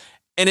particular,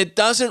 and it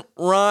doesn't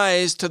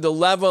rise to the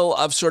level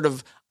of sort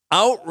of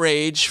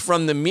outrage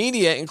from the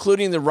media,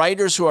 including the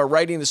writers who are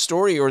writing the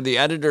story or the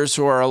editors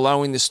who are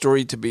allowing the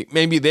story to be.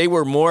 Maybe they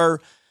were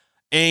more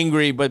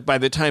angry, but by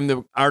the time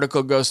the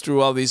article goes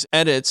through all these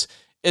edits,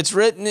 it's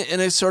written in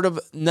a sort of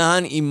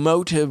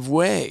non-emotive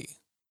way.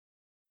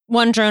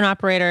 One drone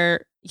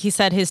operator, he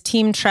said his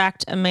team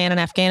tracked a man in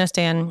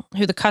Afghanistan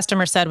who the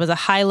customer said was a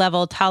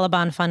high-level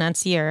Taliban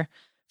financier.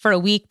 For a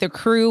week, the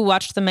crew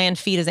watched the man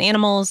feed his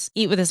animals,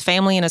 eat with his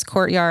family in his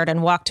courtyard,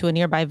 and walk to a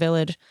nearby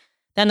village.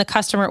 Then the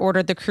customer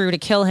ordered the crew to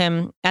kill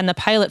him, and the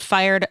pilot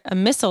fired a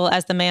missile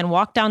as the man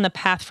walked down the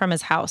path from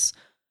his house.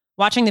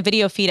 Watching the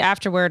video feed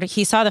afterward,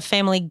 he saw the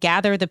family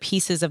gather the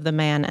pieces of the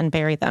man and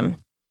bury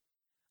them.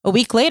 A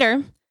week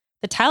later,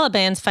 the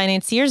Taliban's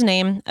financier's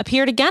name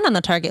appeared again on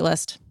the target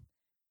list.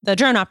 The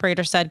drone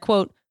operator said,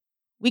 quote,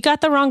 "We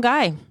got the wrong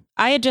guy.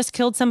 I had just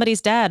killed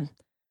somebody's dad.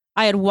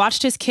 I had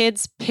watched his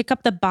kids pick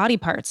up the body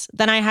parts.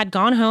 Then I had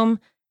gone home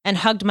and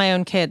hugged my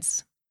own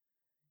kids."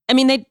 I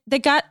mean, they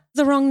got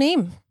the wrong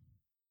name.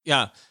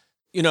 Yeah.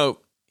 You know,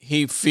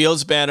 he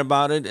feels bad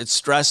about it. It's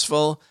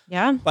stressful.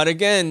 Yeah. But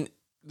again,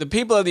 the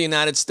people of the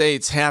United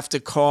States have to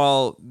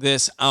call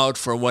this out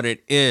for what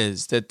it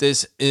is, that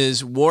this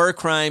is war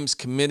crimes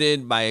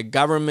committed by a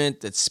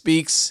government that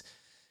speaks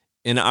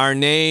in our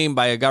name,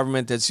 by a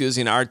government that's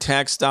using our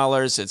tax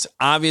dollars. It's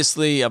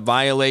obviously a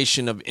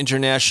violation of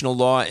international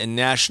law and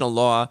national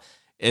law.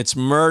 It's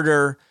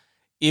murder.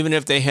 Even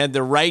if they had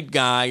the right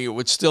guy, it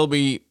would still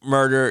be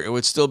murder. It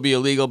would still be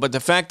illegal. But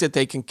the fact that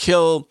they can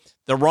kill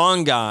the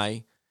wrong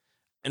guy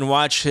and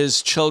watch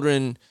his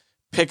children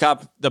pick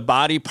up the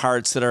body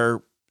parts that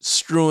are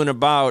strewn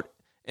about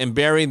and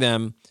bury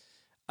them,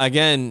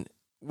 again,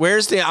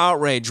 where's the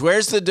outrage?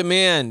 Where's the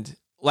demand?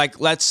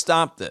 Like, let's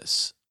stop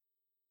this.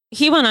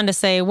 He went on to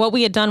say, what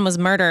we had done was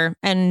murder,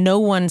 and no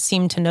one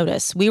seemed to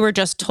notice. We were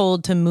just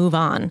told to move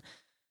on.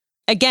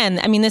 Again,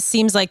 I mean, this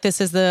seems like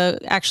this is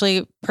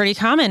actually pretty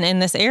common in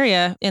this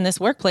area, in this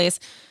workplace.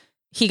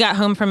 He got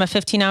home from a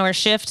 15-hour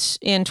shift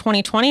in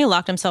 2020,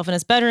 locked himself in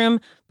his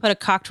bedroom, put a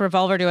cocked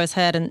revolver to his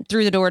head, and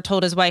through the door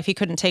told his wife he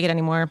couldn't take it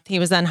anymore. He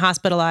was then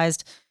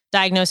hospitalized,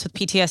 diagnosed with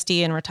PTSD,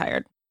 and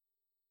retired.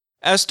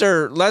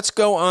 Esther, let's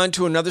go on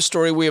to another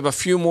story. We have a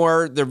few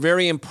more. They're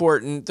very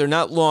important. They're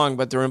not long,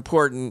 but they're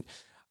important.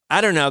 I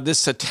don't know,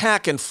 this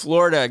attack in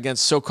Florida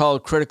against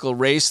so-called critical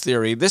race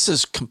theory, this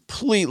is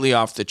completely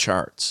off the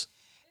charts.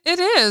 It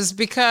is,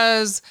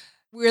 because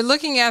we're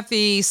looking at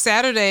the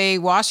Saturday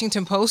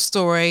Washington Post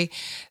story.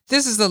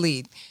 This is the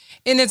lead.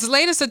 In its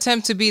latest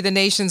attempt to be the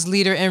nation's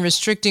leader in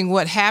restricting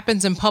what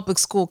happens in public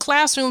school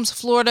classrooms,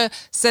 Florida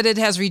said it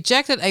has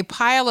rejected a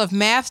pile of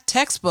math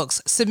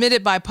textbooks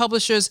submitted by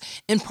publishers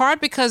in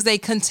part because they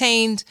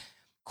contained,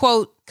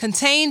 quote,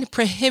 contained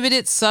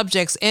prohibited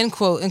subjects, end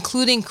quote,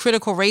 including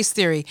critical race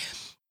theory.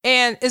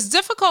 And it's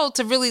difficult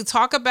to really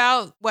talk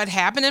about what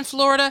happened in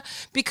Florida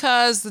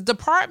because the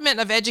Department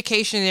of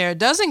Education there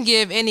doesn't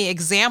give any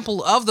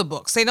example of the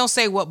books. They don't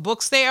say what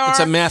books they are. It's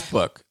a math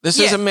book. This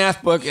is a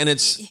math book, and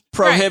it's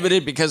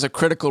prohibited because of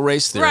critical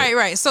race theory.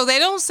 Right. So they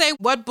don't say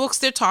what books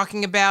they're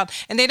talking about,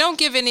 and they don't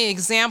give any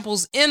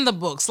examples in the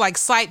books, like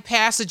cite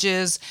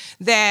passages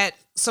that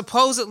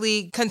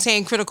supposedly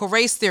contain critical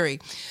race theory.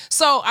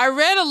 So I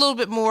read a little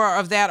bit more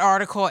of that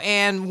article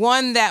and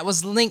one that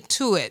was linked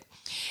to it.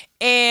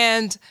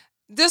 And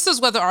this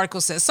is what the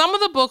article says. Some of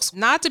the books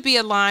not to be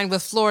aligned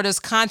with Florida's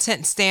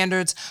content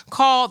standards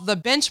called the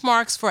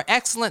Benchmarks for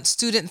Excellent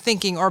Student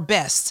Thinking, or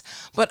BEST.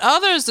 But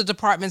others, the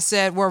department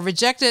said, were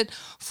rejected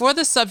for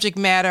the subject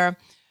matter.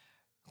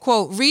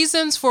 Quote,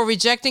 reasons for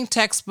rejecting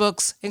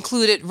textbooks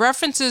included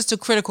references to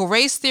critical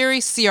race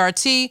theory,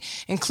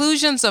 CRT,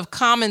 inclusions of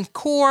Common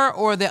Core,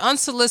 or the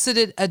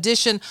unsolicited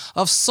addition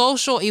of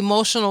social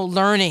emotional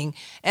learning,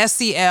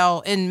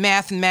 SEL, in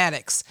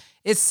mathematics.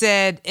 It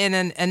said in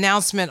an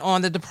announcement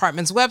on the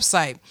department's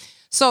website.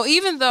 So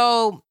even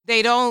though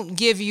they don't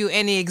give you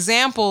any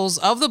examples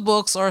of the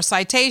books or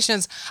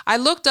citations, I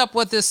looked up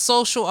what this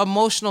social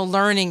emotional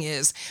learning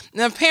is.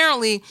 And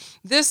apparently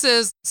this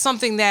is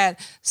something that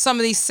some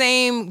of these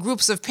same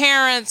groups of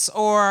parents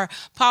or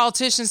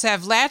politicians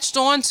have latched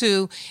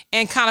onto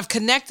and kind of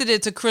connected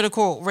it to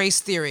critical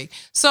race theory.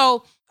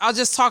 So I'll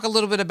just talk a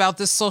little bit about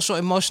this social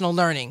emotional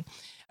learning.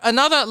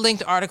 Another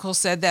linked article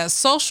said that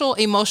social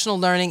emotional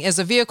learning is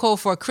a vehicle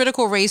for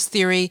critical race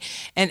theory,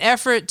 an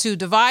effort to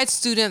divide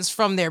students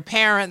from their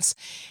parents,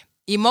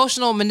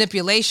 emotional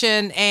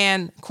manipulation,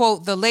 and,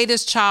 quote, the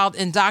latest child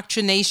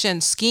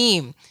indoctrination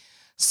scheme.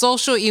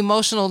 Social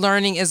emotional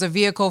learning is a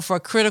vehicle for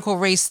critical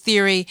race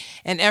theory,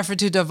 an effort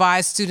to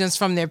divide students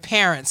from their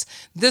parents.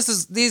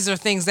 These are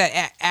things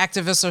that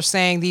activists are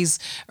saying, these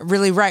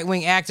really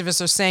right-wing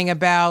activists are saying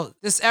about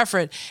this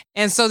effort.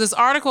 And so this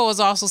article is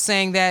also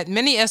saying that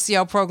many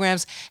SEL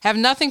programs have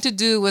nothing to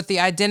do with the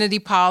identity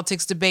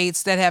politics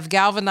debates that have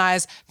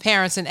galvanized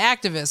parents and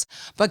activists.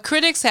 But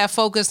critics have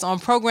focused on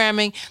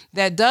programming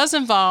that does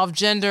involve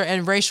gender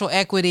and racial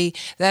equity,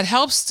 that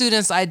helps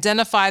students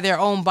identify their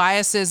own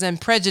biases and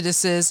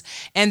prejudices,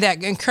 and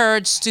that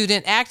encourage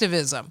student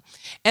activism.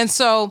 And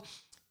so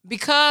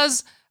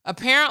because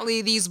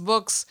apparently these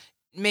books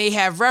may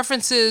have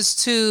references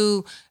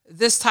to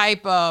this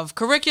type of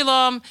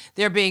curriculum,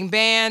 they're being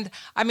banned.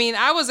 I mean,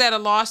 I was at a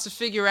loss to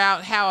figure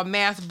out how a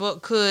math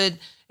book could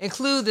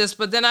include this.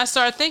 But then I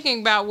started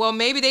thinking about, well,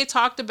 maybe they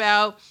talked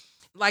about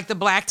like the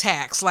black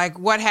tax, like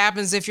what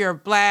happens if you're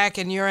black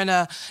and you're in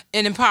an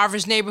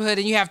impoverished neighborhood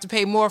and you have to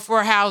pay more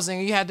for housing,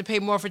 or you have to pay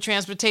more for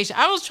transportation.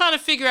 I was trying to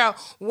figure out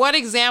what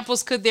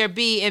examples could there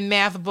be in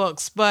math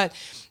books, but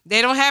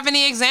they don't have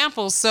any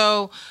examples.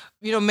 So,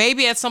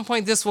 maybe at some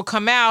point this will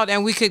come out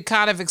and we could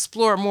kind of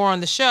explore it more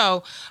on the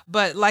show.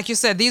 But like you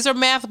said, these are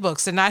math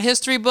books and not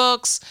history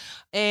books.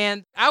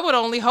 And I would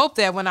only hope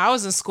that when I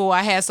was in school,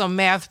 I had some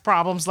math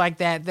problems like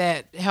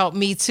that helped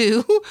me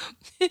to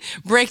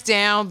break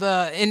down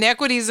the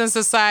inequities in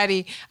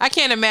society. I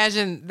can't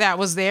imagine that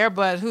was there,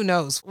 but who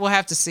knows? We'll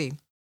have to see.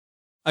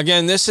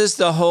 Again, this is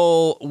the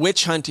whole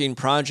witch hunting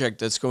project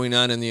that's going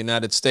on in the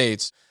United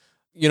States.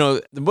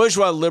 The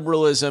bourgeois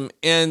liberalism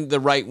and the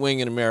right wing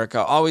in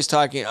America always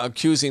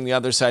accusing the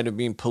other side of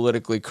being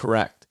politically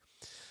correct.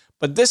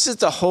 But this is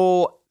the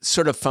whole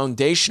sort of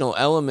foundational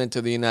element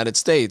of the United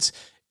States.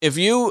 If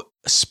you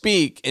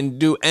speak and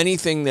do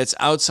anything that's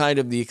outside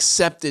of the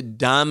accepted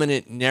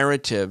dominant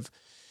narrative,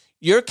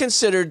 you're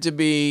considered to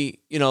be,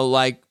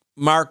 like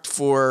marked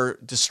for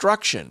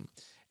destruction.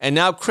 And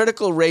now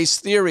critical race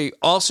theory,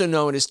 also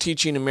known as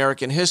teaching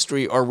American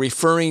history or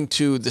referring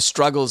to the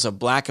struggles of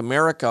Black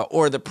America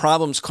or the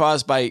problems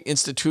caused by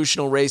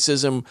institutional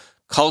racism,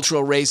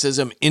 cultural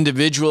racism,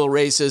 individual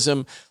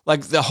racism,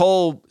 like the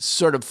whole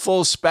sort of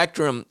full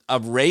spectrum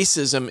of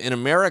racism in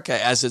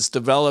America as it's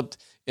developed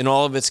in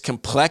all of its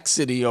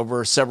complexity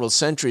over several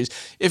centuries.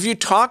 If you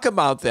talk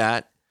about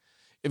that,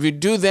 if you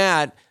do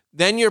that,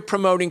 then you're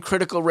promoting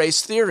critical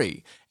race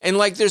theory. And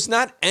there's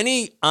not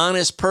any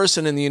honest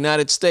person in the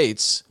United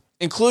States,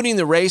 including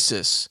the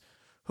racists,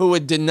 who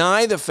would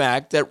deny the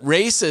fact that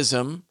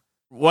racism,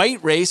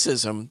 white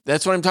racism,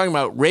 that's what I'm talking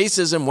about,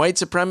 racism, white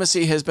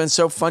supremacy has been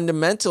so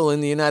fundamental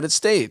in the United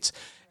States.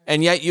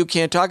 And yet you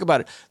can't talk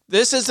about it.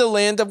 This is the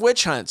land of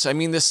witch hunts. I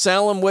mean, the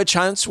Salem witch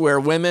hunts where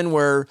women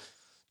were,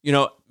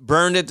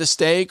 burned at the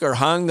stake or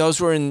hung, those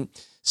were in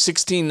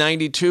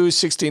 1692,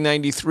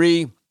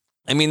 1693.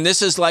 I mean,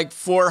 this is like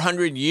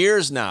 400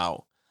 years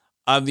now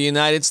of the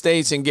United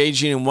States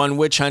engaging in one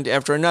witch hunt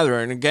after another.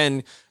 And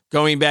again,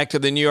 going back to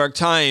the New York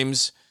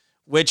Times,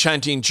 witch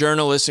hunting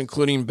journalists,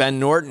 including Ben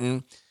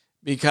Norton,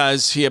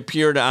 because he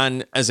appeared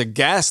as a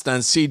guest on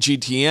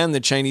CGTN,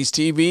 the Chinese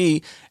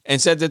TV, and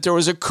said that there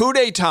was a coup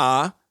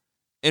d'etat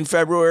in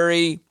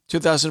February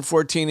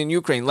 2014 in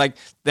Ukraine.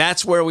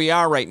 That's where we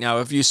are right now.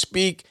 If you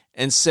speak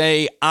and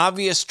say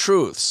obvious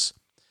truths,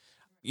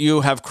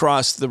 you have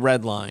crossed the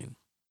red line.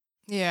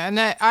 Yeah, and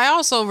I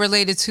also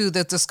related to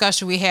the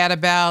discussion we had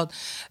about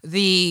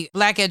the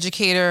Black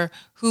educator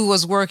who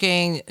was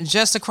working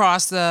just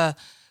across the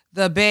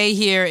bay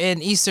here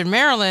in Eastern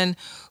Maryland,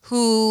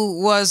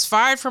 who was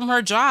fired from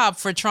her job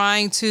for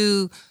trying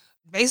to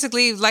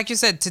basically, like you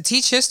said, to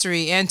teach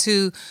history and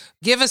to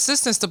give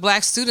assistance to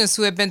Black students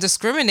who had been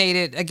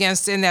discriminated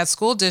against in that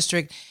school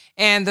district.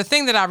 And the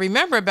thing that I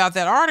remember about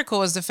that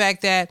article is the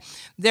fact that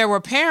there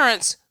were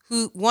parents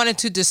who wanted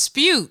to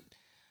dispute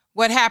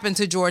what happened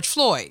to George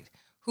Floyd,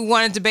 who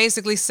wanted to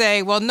basically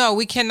say, well, no,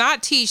 we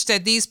cannot teach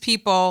that these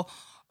people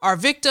are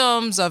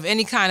victims of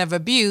any kind of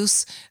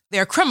abuse.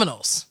 They're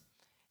criminals.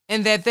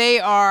 And that they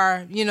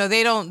are,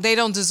 they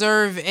don't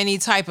deserve any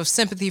type of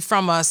sympathy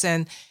from us.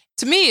 And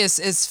to me,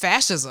 it's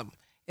fascism.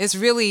 It's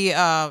really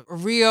a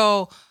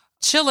real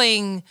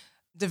chilling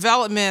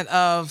development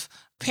of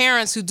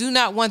parents who do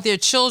not want their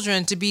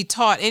children to be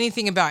taught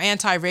anything about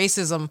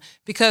anti-racism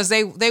because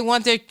they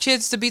want their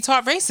kids to be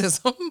taught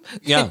racism.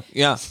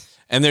 Yeah.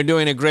 And they're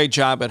doing a great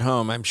job at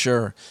home, I'm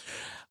sure.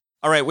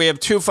 All right, we have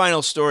two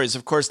final stories.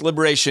 Of course,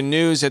 Liberation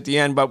News at the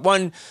end, but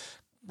one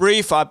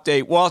brief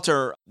update.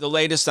 Walter, the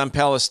latest on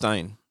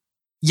Palestine.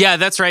 Yeah,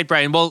 that's right,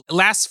 Brian. Well,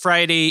 last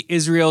Friday,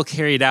 Israel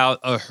carried out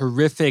a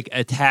horrific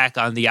attack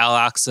on the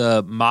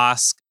Al-Aqsa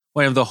Mosque,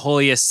 one of the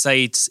holiest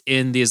sites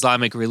in the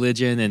Islamic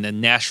religion and a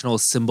national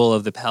symbol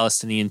of the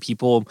Palestinian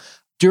people.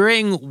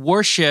 During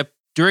worship,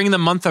 during the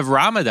month of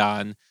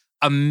Ramadan,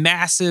 a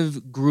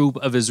massive group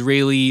of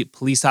Israeli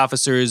police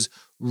officers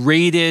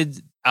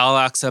raided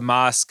Al-Aqsa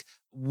Mosque,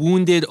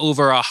 wounded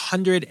over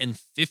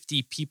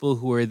 150 people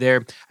who were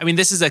there. I mean,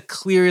 this is a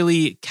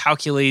clearly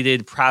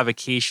calculated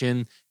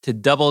provocation to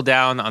double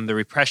down on the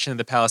repression of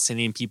the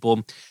Palestinian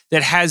people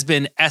that has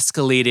been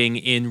escalating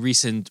in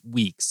recent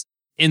weeks.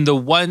 In the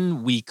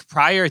 1 week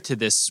prior to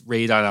this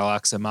raid on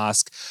Al-Aqsa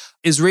Mosque,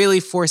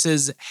 Israeli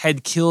forces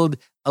had killed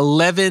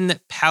 11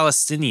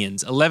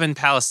 Palestinians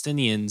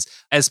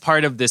as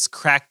part of this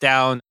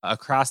crackdown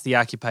across the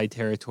occupied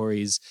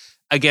territories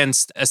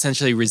against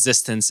essentially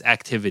resistance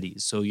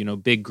activities. So,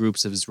 big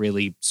groups of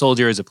Israeli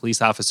soldiers or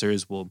police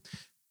officers will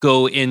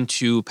go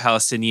into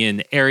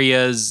Palestinian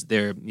areas.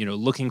 They're,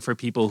 looking for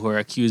people who are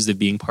accused of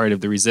being part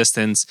of the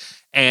resistance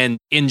and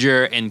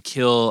injure and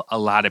kill a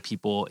lot of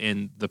people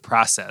in the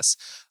process.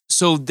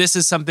 So this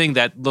is something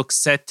that looks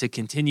set to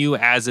continue,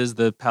 as is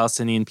the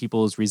Palestinian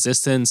people's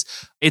resistance.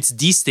 It's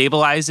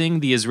destabilizing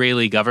the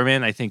Israeli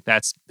government. I think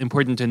that's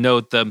important to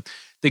note.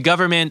 The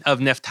government of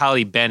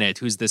Naftali Bennett,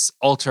 who's this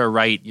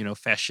ultra-right,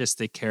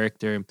 fascistic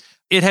character,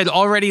 it had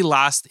already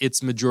lost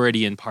its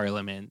majority in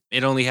parliament.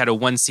 It only had a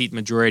 1-seat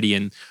majority,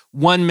 and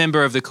one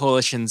member of the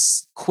coalition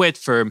quit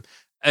for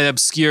an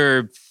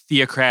obscure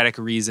theocratic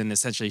reason.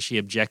 Essentially, she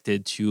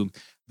objected to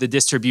the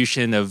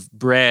distribution of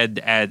bread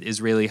at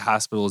Israeli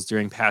hospitals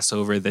during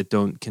Passover that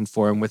don't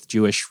conform with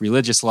Jewish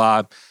religious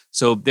law.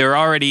 So they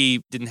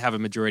already didn't have a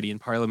majority in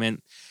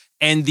parliament.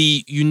 And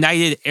the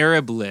United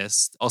Arab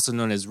List, also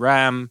known as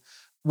RAM,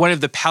 one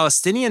of the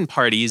Palestinian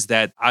parties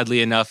that,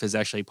 oddly enough, is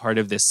actually part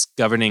of this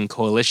governing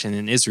coalition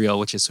in Israel,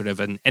 which is sort of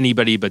an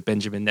anybody but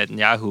Benjamin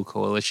Netanyahu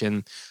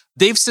coalition,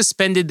 they've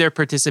suspended their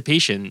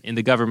participation in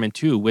the government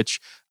too, which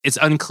it's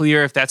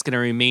unclear if that's going to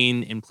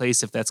remain in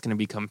place, if that's going to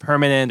become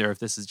permanent, or if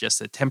this is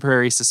just a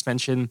temporary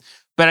suspension.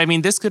 But I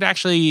mean, this could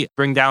actually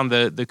bring down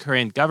the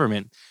current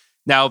government.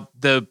 Now,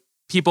 the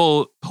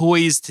people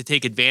poised to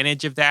take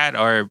advantage of that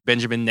are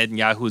Benjamin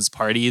Netanyahu's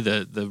party,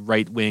 the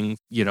right-wing,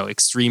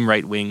 extreme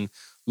right-wing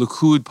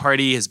Likud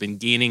party has been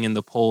gaining in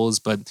the polls.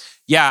 But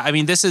yeah, I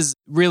mean, this is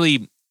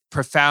really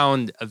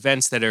profound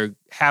events that are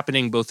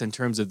happening both in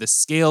terms of the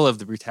scale of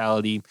the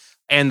brutality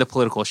and the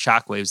political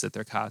shockwaves that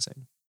they're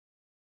causing.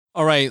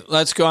 All right,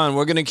 let's go on.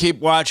 We're going to keep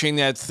watching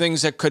that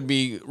things that could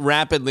be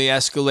rapidly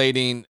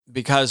escalating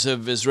because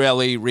of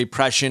Israeli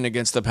repression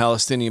against the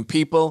Palestinian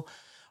people.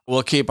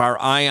 We'll keep our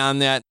eye on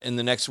that in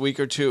the next week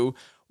or two.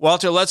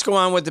 Walter, let's go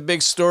on with the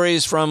big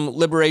stories from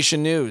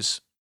Liberation News.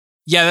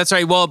 Yeah, that's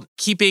right. Well,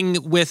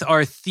 keeping with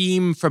our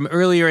theme from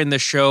earlier in the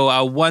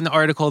show, one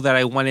article that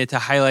I wanted to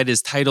highlight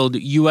is titled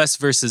U.S.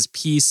 versus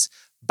Peace.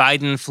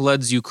 Biden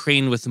floods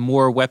Ukraine with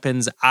more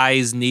weapons,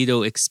 eyes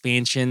NATO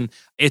expansion.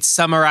 It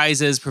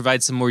summarizes,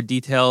 provides some more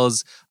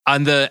details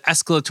on the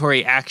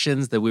escalatory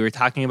actions that we were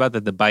talking about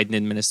that the Biden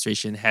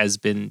administration has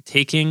been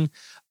taking.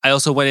 I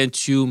also wanted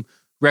to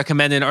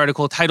recommend an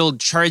article titled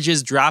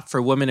Charges Drop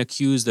for Women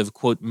Accused of,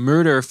 quote,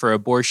 Murder for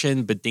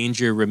Abortion, but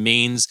Danger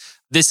Remains.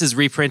 This is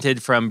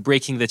reprinted from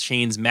Breaking the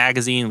Chains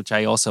magazine, which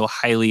I also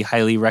highly,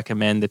 highly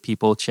recommend that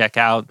people check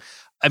out.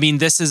 I mean,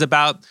 this is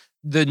about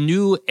the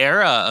new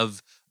era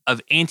of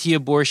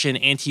anti-abortion,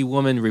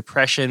 anti-woman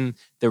repression.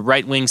 The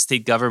right-wing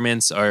state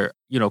governments are,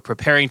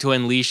 preparing to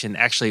unleash and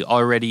actually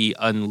already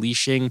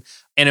unleashing.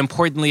 And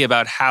importantly,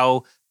 about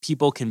how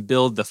people can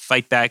build the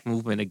fight back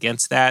movement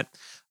against that.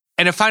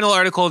 And a final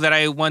article that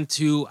I want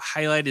to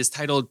highlight is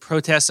titled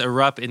Protests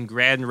Erupt in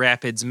Grand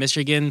Rapids,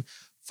 Michigan,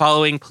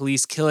 Following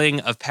Police Killing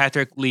of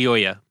Patrick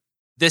Lyoya.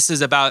 This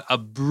is about a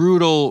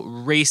brutal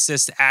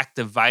racist act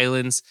of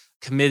violence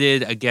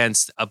committed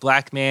against a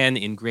Black man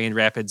in Grand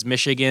Rapids,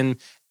 Michigan,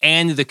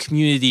 and the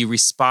community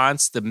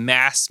response, the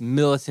mass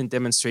militant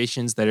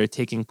demonstrations that are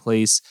taking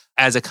place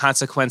as a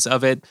consequence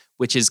of it,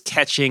 which is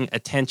catching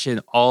attention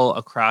all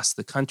across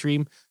the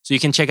country. So you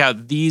can check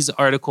out these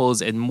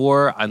articles and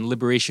more on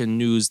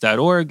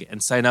liberationnews.org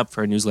and sign up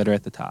for a newsletter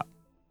at the top.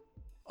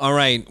 All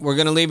right, we're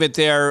going to leave it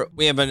there.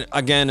 We have,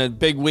 a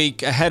big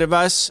week ahead of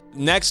us.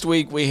 Next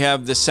week, we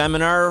have the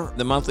seminar,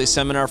 the monthly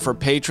seminar for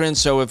patrons.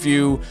 So if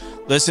you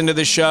listen to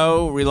the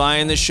show, rely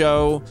on the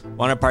show,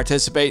 want to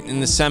participate in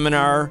the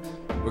seminar,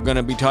 we're going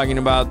to be talking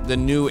about the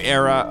new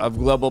era of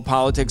global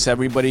politics.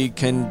 Everybody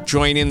can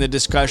join in the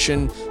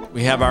discussion.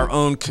 We have our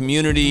own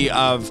community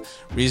of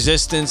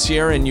resistance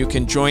here, and you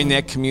can join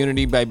that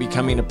community by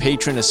becoming a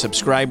patron, a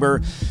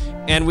subscriber.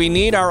 And we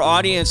need our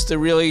audience to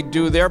really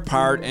do their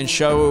part and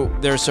show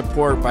their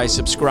support by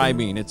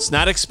subscribing. It's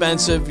not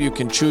expensive. You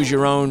can choose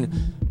your own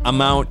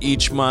amount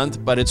each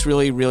month, but it's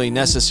really, really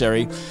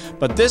necessary.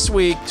 But this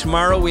week,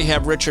 tomorrow, we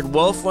have Richard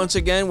Wolff once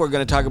again. We're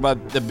going to talk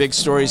about the big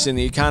stories in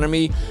the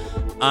economy.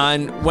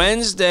 On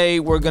Wednesday,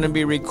 we're going to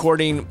be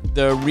recording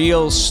The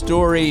Real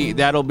Story.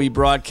 That'll be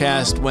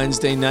broadcast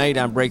Wednesday night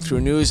on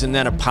Breakthrough News, and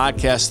then a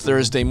podcast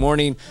Thursday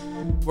morning.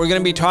 We're going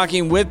to be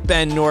talking with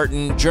Ben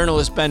Norton,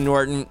 journalist Ben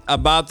Norton,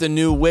 about the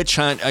new witch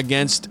hunt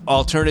against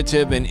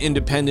alternative and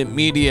independent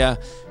media,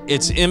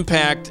 its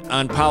impact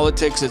on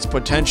politics, its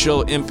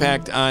potential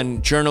impact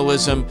on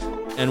journalism,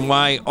 and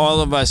why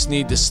all of us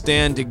need to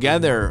stand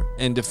together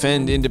and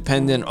defend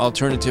independent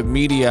alternative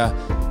media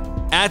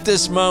at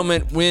this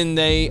moment when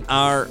they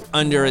are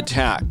under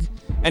attack.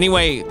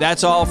 Anyway,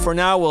 that's all for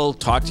now. We'll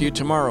talk to you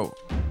tomorrow.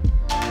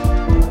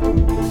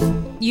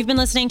 You've been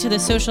listening to The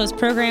Socialist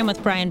Program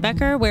with Brian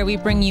Becker, where we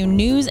bring you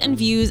news and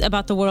views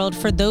about the world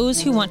for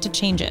those who want to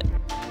change it.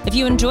 If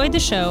you enjoyed the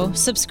show,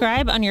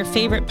 subscribe on your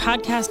favorite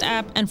podcast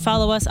app and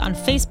follow us on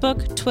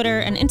Facebook, Twitter,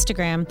 and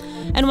Instagram,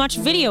 and watch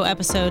video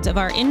episodes of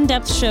our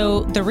in-depth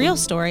show, The Real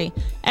Story,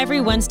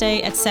 every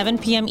Wednesday at 7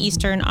 p.m.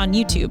 Eastern on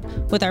YouTube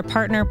with our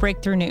partner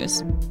Breakthrough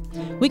News.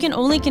 We can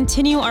only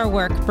continue our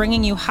work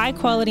bringing you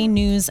high-quality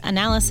news,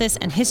 analysis,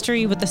 and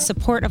history with the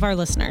support of our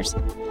listeners.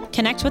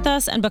 Connect with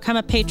us and become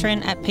a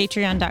patron at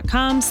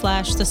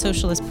patreon.com/The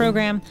Socialist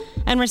Program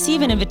and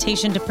receive an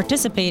invitation to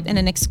participate in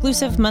an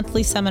exclusive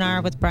monthly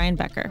seminar with Brian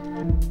Becker.